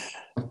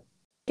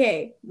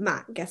 Okay,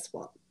 Matt, guess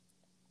what?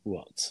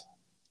 What?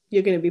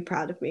 You're going to be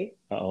proud of me.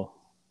 Uh-oh.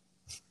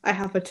 I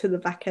have her to the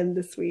back end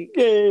this week.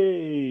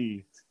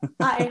 Yay!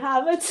 I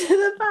have her to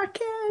the back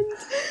end.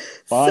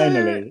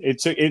 Finally,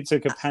 it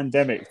took a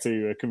pandemic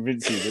to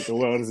convince you that the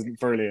world isn't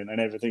brilliant and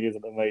everything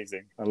isn't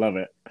amazing. I love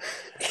it.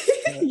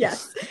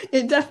 Yes,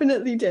 it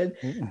definitely did.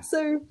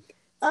 So,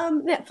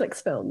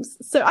 Netflix films.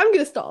 So I'm going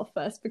to start off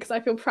first because I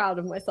feel proud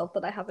of myself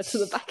that I have her to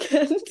the back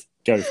end.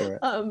 Go for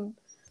it.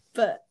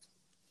 But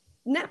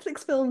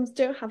Netflix films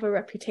don't have a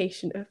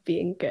reputation of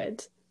being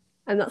good.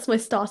 And that's my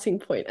starting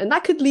point. And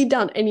that could lead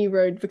down any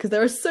road because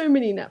there are so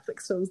many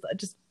Netflix films that have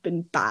just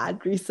been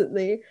bad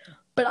recently.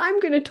 But I'm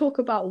going to talk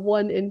about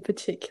one in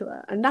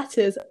particular, and that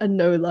is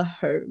Enola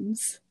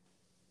Holmes.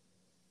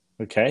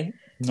 Okay,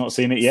 not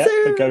seen it yet,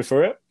 but go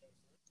for it.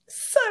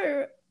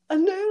 So,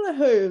 Enola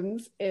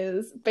Holmes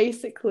is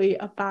basically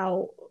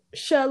about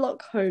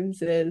Sherlock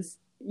Holmes's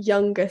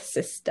younger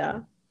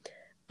sister.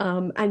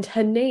 And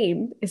her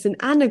name is an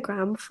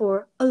anagram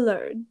for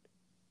alone.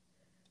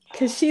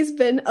 Because she's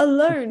been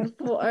alone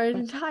for her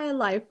entire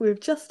life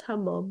with just her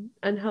mom,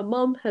 and her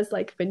mom has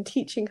like been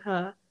teaching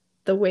her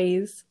the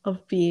ways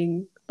of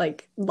being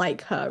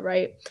like her,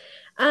 right?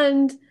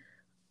 And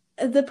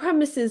the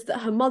premise is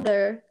that her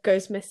mother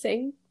goes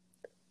missing.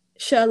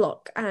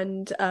 Sherlock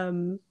and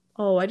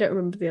I don't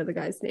remember the other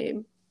guy's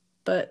name,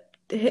 but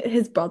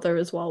his brother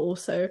as well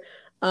also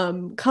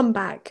come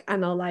back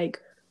and are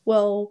like,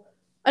 well,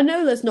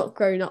 Enola's not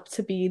grown up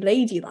to be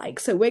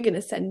ladylike, so we're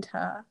gonna send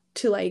her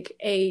to like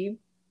a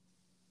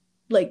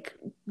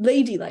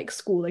ladylike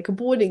school, like a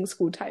boarding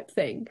school type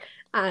thing.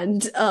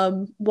 And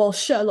while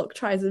Sherlock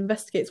tries and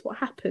investigates what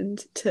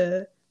happened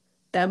to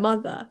their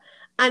mother,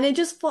 and it's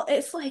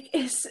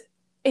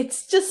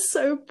just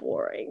so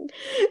boring.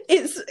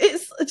 It's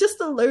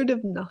just a load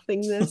of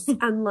nothingness.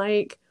 And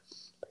like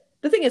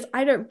the thing is,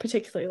 I don't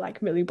particularly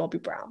like Millie Bobby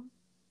Brown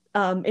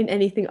in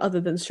anything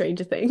other than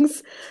Stranger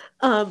Things.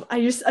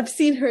 I've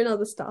seen her in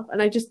other stuff,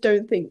 and I just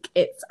don't think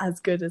it's as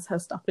good as her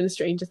stuff in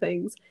Stranger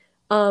Things.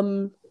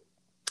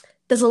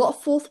 There's a lot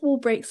of fourth wall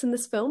breaks in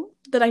this film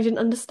that I didn't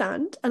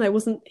understand and I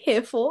wasn't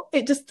here for.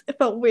 It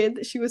felt weird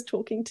that she was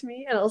talking to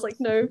me, and I was like,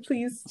 no,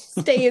 please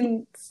stay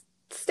in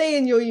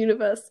your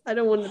universe. I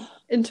don't want to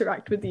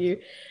interact with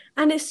you.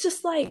 And it's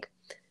just like,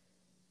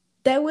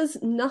 there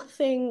was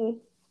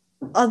nothing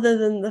other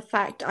than the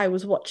fact I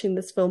was watching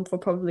this film for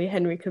probably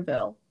Henry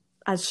Cavill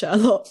as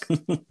Sherlock.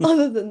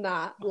 Other than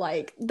that,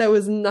 like, there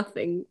was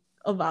nothing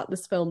about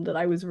this film that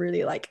I was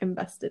really like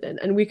invested in.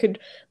 And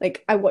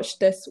I watched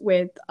this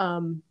with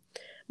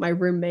my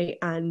roommate,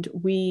 and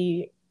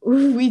we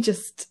knew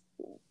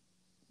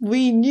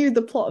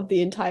the plot of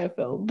the entire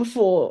film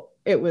before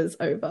it was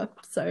over.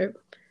 So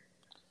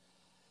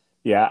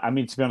yeah, I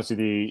mean, to be honest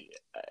with you,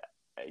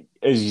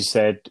 as you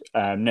said,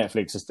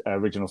 Netflix's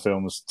original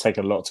films take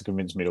a lot to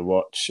convince me to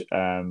watch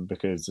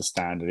because the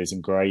standard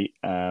isn't great.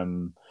 I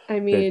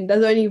mean,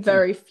 there's only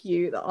very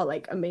few that are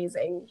like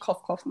amazing.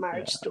 Cough cough,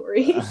 Marriage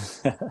Story.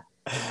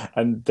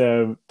 And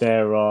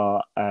there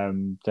are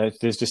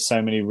there's just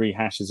so many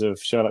rehashes of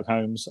Sherlock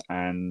Holmes,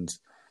 and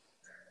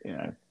you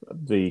know,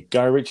 the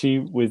Guy Ritchie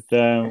with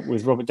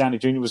Robert Downey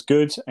Jr. was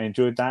good. I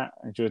enjoyed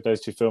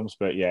those two films,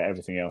 but yeah,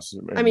 everything else.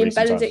 I mean,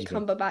 Benedict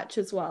Cumberbatch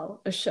as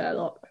well as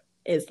Sherlock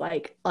is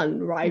like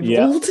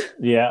unrivaled.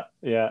 Yeah.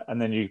 And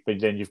then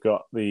you've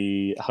got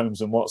the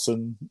Holmes and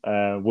Watson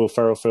Will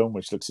Ferrell film,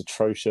 which looks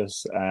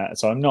atrocious.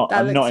 So I'm not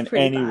in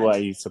any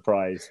way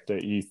surprised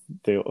that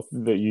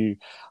you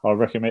are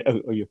recommend.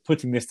 Oh, you're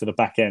putting this to the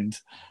back end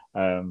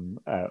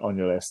on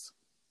your list.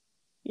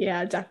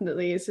 Yeah,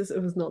 definitely. It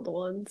was not the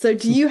one. So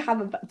do you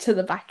have a to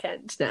the back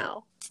end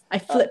now? I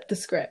flipped the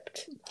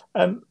script.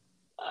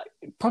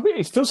 Probably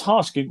it feels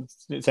harsh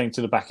saying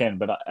to the back end,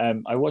 but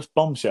I watched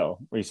Bombshell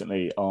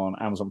recently on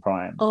Amazon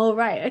Prime. Oh,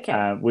 right,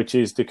 okay. Which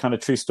is the kind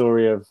of true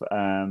story of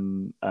a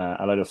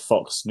load of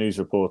Fox News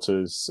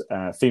reporters,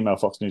 female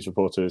Fox News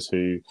reporters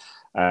who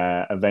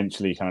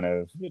eventually kind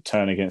of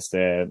turn against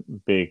their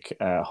big,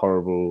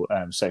 horrible,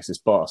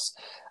 sexist boss.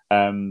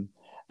 And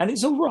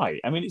it's all right.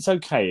 I mean, it's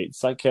okay.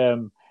 It's like a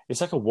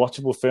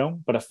watchable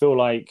film, but I feel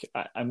like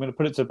I'm going to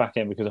put it to the back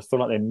end because I feel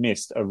like they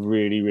missed a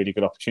really, really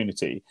good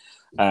opportunity.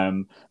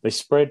 The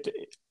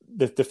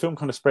film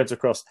kind of spreads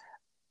across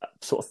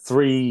sort of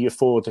 3 or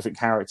 4 different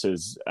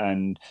characters,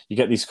 and you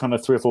get these kind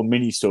of 3 or 4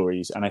 mini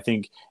stories. And I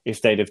think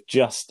if they'd have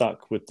just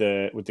stuck with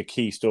the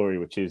key story,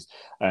 which is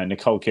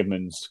Nicole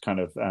Kidman's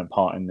kind of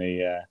part in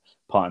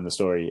the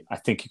story, I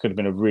think it could have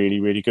been a really,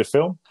 really good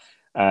film.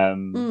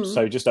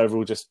 So just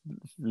overall, just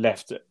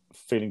left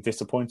feeling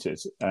disappointed.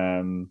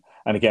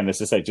 And again,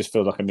 as I say, just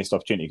feels like a missed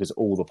opportunity because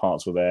all the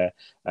parts were there.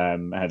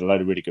 Had a load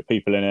of really good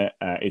people in it.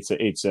 It's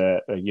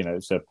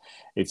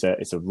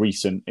a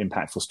recent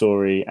impactful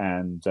story,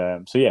 and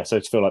so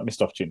it feel like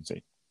missed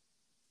opportunity.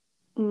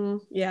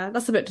 Yeah,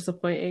 that's a bit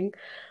disappointing.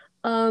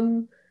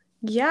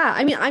 Yeah,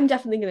 I mean, I'm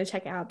definitely going to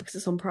check it out because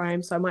it's on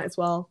Prime, so I might as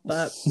well.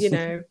 But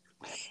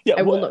Yeah,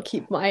 I will not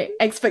keep my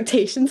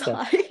expectations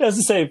yeah. high. As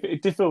I say,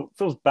 it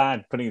feels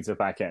bad putting it to the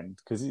back end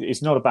because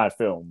it's not a bad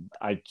film.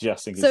 I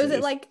just think So is it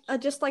it's like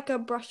just like a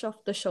brush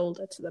off the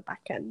shoulder to the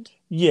back end?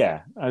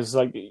 yeah. I was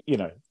like,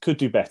 could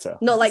do better.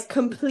 Not like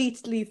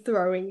completely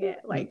throwing it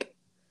like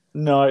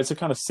No, it's a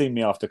kind of see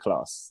me after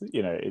class.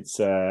 It's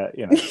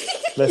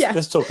let's yeah.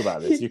 let's talk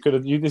about this. This could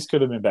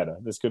have been better.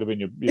 This could have been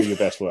your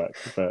best work.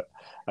 But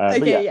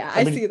Okay, yeah, yeah,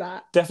 I I mean, see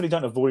that. definitely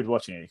don't avoid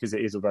watching it because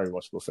it is a very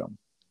watchable film.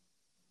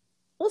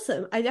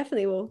 Awesome. I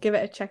definitely will give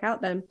it a check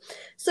out then.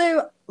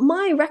 So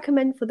my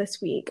recommend for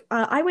this week,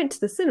 I went to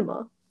the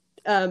cinema,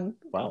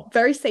 Wow.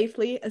 very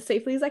safely as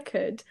I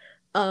could,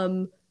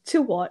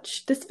 to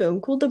watch this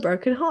film called The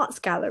Broken Hearts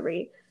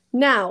Gallery.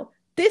 Now,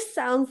 this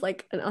sounds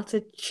like an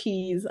utter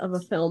cheese of a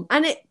film,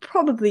 and it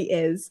probably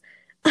is,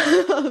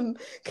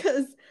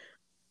 because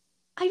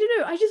I don't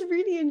know, I just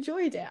really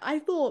enjoyed it. I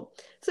thought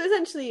so.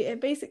 Essentially,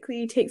 it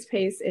basically takes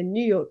place in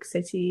New York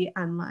City,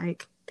 and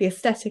like the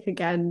aesthetic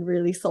again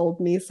really sold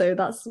me. So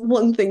that's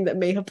one thing that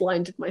may have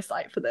blinded my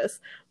sight for this.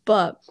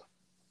 But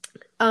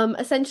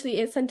essentially,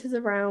 it centers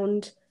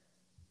around,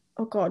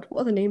 oh God,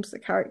 what are the names of the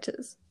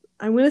characters?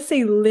 I'm gonna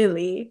say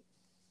Lily,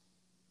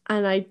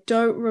 and I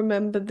don't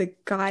remember the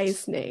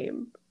guy's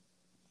name,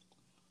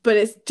 but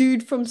it's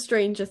dude from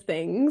Stranger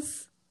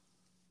Things,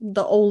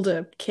 the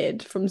older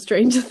kid from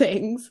Stranger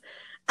Things.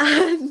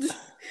 And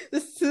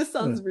this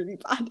sounds really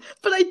bad,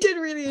 but I did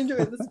really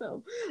enjoy this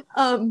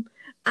film.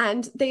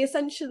 And they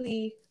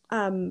essentially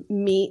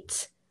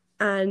meet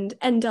and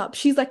end up,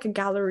 she's like a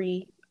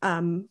gallery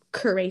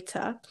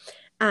curator,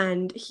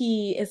 and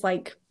he is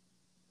like,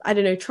 I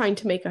don't know, trying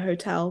to make a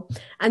hotel.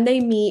 And they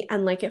meet,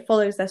 and like it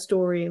follows their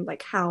story and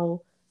like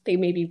how they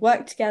maybe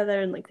work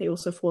together, and like they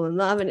also fall in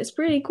love, and it's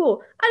pretty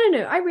cool. I don't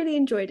know, I really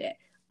enjoyed it.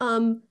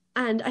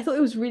 And I thought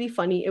it was really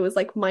funny. It was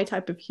like my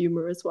type of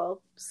humor as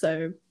well.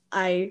 So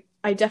I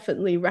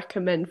definitely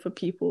recommend for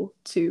people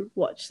to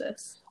watch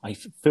this. I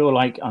feel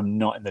like I'm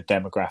not in the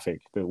demographic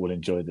that will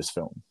enjoy this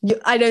film.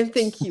 I don't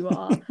think you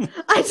are.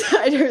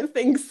 I don't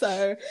think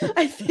so.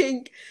 I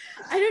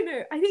don't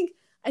know.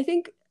 I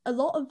think a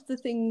lot of the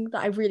thing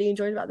that I really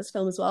enjoyed about this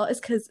film as well is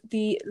because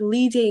the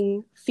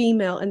leading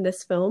female in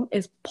this film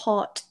is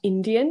part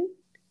Indian.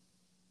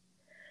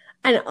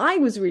 And I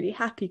was really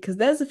happy because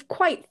there's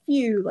quite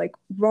few like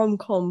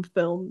rom-com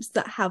films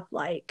that have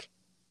like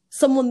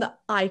someone that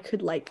I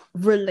could like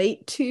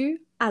relate to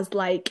as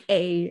like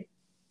a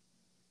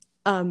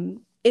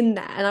in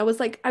there. And I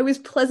was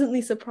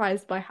pleasantly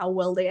surprised by how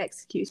well they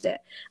executed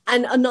it.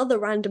 And another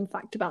random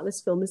fact about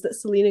this film is that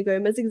Selena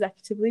Gomez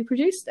executively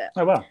produced it.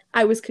 Oh wow.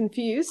 I was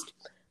confused.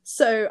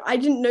 So I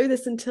didn't know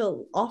this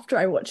until after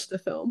I watched the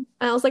film.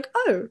 And I was like,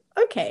 oh,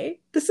 okay,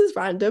 this is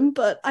random,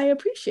 but I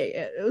appreciate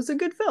it. It was a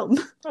good film.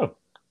 Oh,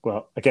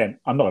 well, again,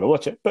 I'm not going to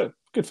watch it, but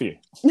good for you.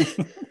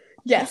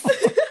 Yes.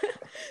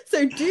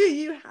 So do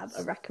you have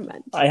a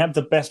recommend? I have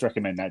the best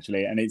recommend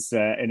actually, and it's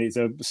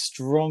a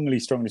strongly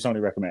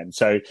recommend.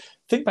 So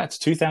think back to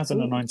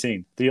 2019,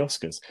 Ooh. The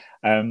Oscars.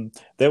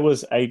 There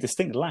was a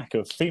distinct lack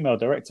of female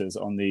directors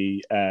on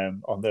the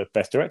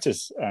Best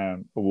Directors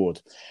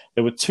award.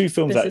 There were two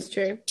films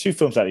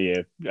that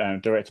year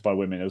directed by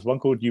women. There was one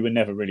called You Were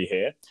Never Really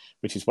Here,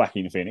 which is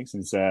Joaquin Phoenix.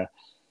 It's a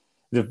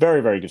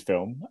very, very good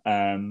film.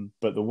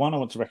 But the one I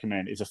want to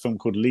recommend is a film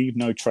called Leave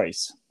No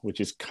Trace, which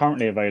is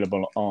currently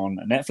available on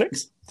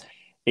Netflix.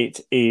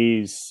 It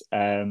is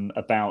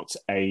about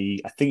I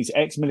think he's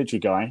an ex-military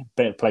guy,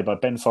 played by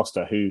Ben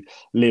Foster, who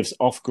lives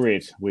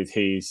off-grid with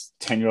his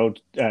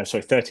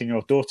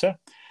 13-year-old daughter.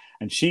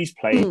 And she's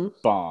played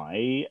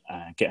by,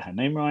 get her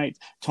name right,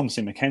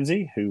 Thomasin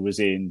McKenzie, who was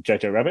in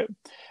Jojo Rabbit.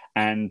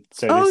 And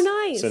so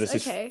nice. So there's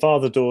this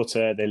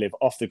father-daughter. They live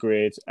off the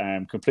grid,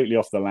 completely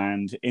off the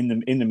land, in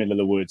the middle of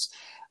the woods.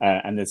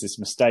 And there's this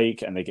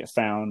mistake, and they get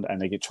found, and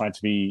they get tried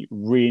to be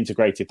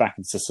reintegrated back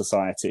into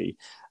society.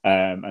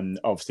 And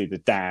obviously, the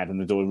dad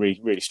and the daughter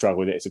really struggle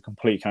with it. It's a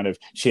complete kind of,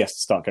 she has to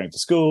start going to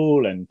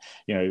school, and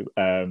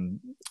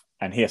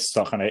and he has to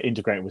start kind of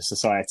integrating with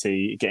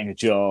society, getting a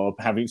job,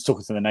 talking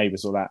to the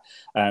neighbours, all that.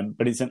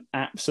 But it's an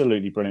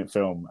absolutely brilliant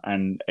film,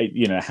 and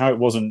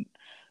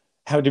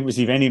how it didn't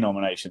receive any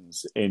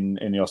nominations in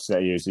the Oscars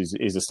that year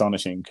is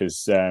astonishing,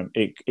 because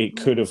it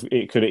could have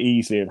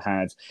easily have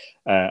had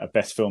a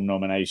Best Film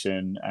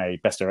nomination, a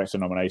Best Director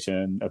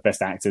nomination, a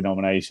Best Actor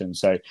nomination.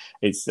 So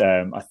it's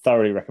I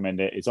thoroughly recommend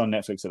it. It's on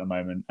Netflix at the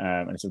moment,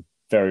 and it's a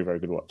very, very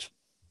good watch.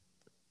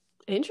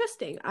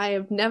 Interesting. I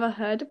have never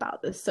heard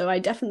about this, so I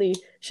definitely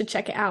should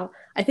check it out.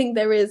 I think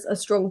there is a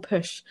strong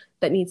push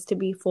that needs to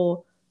be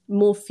for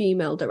more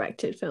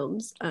female-directed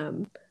films,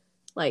 and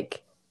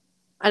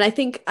I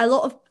think a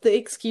lot of the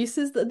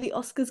excuses that the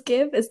Oscars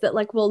give is that,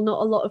 like, well,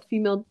 not a lot of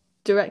female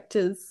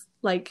directors,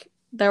 like,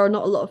 there are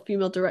not a lot of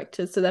female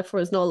directors, so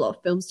therefore there's not a lot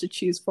of films to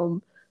choose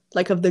from,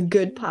 like, of the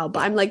good pile.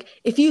 But I'm like,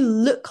 if you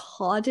look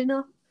hard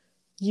enough,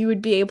 you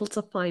would be able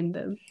to find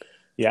them.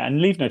 Yeah,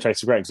 and Leave No Trace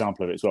is a great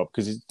example of it as well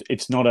because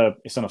it's not a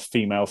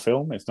female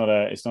film. It's not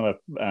about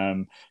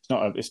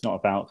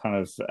kind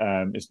of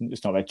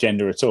it's not about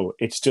gender at all.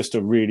 It's just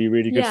a really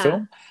really good Yeah,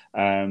 film.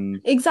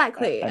 Um,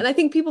 exactly. and And I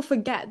think people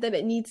forget that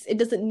it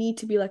doesn't need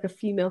to be like a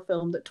female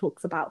film that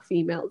talks about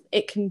females.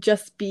 It can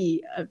just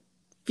be a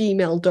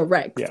female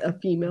direct, yeah,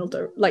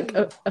 like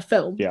a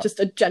film, yeah, just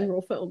a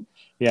general film.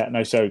 yeah.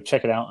 No, so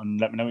check it out and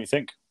let me know what you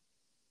think.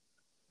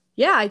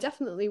 Yeah, I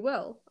definitely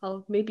will.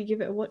 I'll maybe give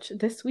it a watch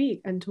this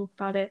week and talk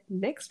about it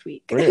next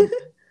week. Brilliant.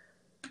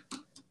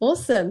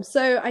 Awesome.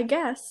 So I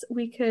guess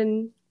we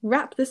can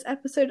wrap this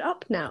episode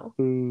up now.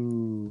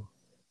 Ooh.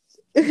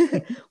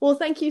 Well,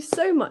 thank you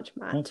so much,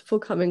 Matt, for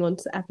coming on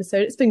to the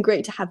episode. It's been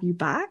great to have you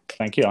back.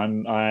 Thank you.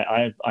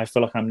 I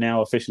feel like I'm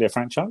now officially a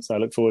franchise. I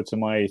look forward to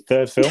my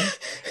third film,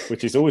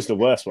 which is always the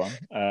worst one.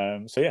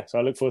 So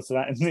I look forward to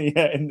that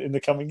in the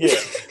coming year.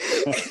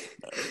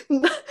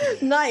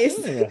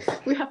 Nice. Yeah.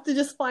 We have to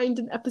just find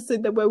an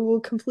episode where we will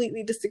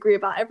completely disagree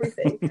about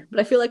everything. But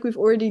I feel like we've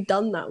already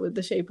done that with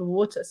The Shape of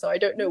Water, so I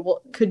don't know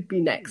what could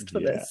be next for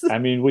this. I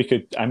think we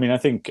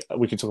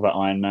could talk about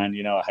Iron Man.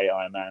 You know, I hate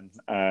Iron Man.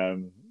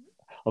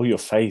 Oh, your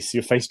face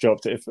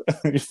dropped.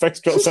 Your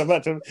face dropped so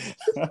much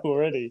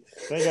already.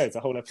 There you go. It's a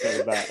whole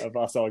episode of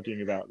us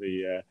arguing about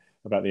the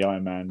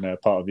Iron Man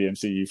part of the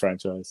MCU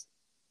franchise.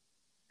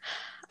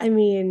 I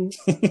mean,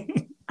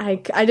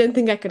 I don't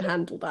think I could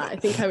handle that. I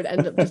think I would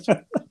end up just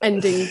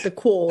ending the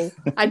call.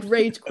 I'd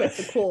rage quit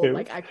the call.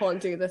 Like, I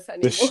can't do this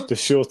anymore. The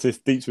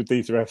shortest Deets with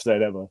Dieter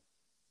episode ever.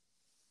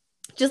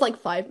 Just like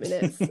 5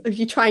 minutes of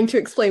you trying to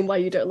explain why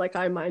you don't like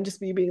Iron Man, just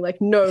me being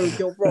like, no,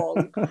 you're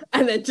wrong,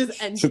 and then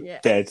just ending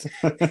it. Dead.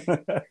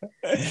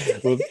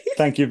 Well,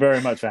 thank you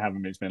very much for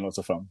having me. It's been lots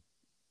of fun.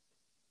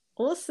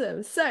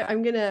 Awesome. So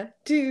I'm gonna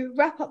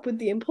wrap up with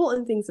the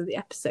important things of the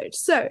episode.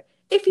 So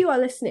if you are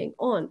listening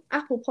on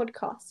Apple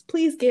Podcasts,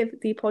 please give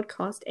the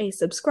podcast a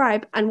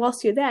subscribe. And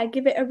whilst you're there,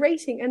 give it a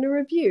rating and a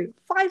review.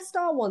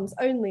 5-star ones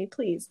only,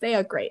 please. They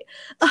are great.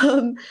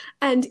 And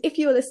if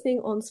you're listening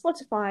on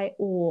Spotify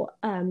or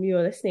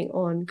you're listening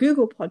on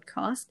Google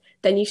Podcasts,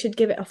 then you should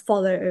give it a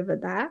follow over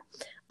there.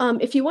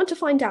 If you want to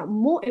find out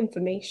more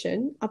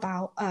information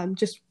about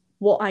just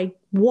what I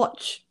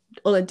watch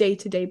on a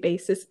day-to-day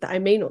basis that I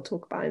may not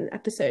talk about in an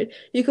episode,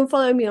 you can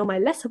follow me on my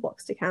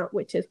Letterboxd account,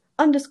 which is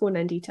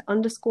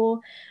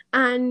 _Nandita_.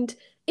 And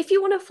if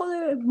you want to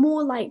follow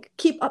more, like,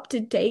 keep up to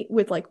date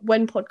with like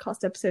when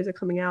podcast episodes are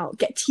coming out,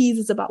 get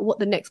teasers about what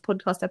the next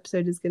podcast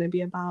episode is going to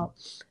be about,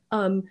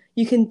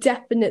 you can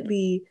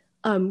definitely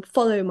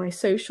follow my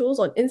socials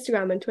on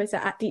Instagram and Twitter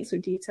at Deets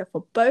with Dieter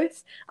for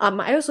both.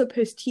 I also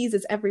post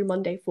teasers every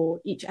Monday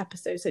for each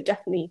episode, so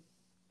definitely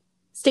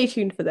stay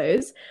tuned for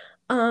those.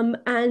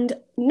 And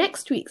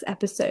next week's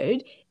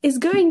episode is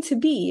going to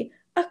be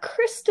a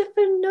Christopher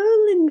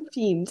Nolan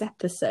themed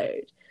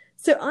episode.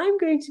 So I'm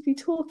going to be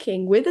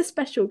talking with a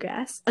special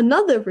guest,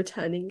 another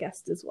returning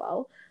guest as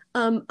well,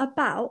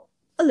 about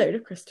a load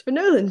of Christopher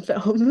Nolan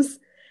films.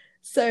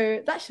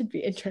 So that should be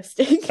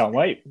interesting. Can't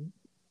wait.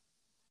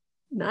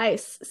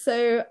 Nice.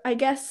 So I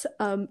guess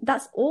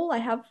that's all I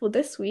have for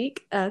this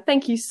week.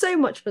 Thank you so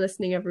much for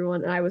listening,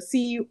 everyone, and I will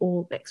see you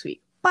all next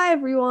week. Bye,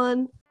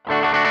 everyone.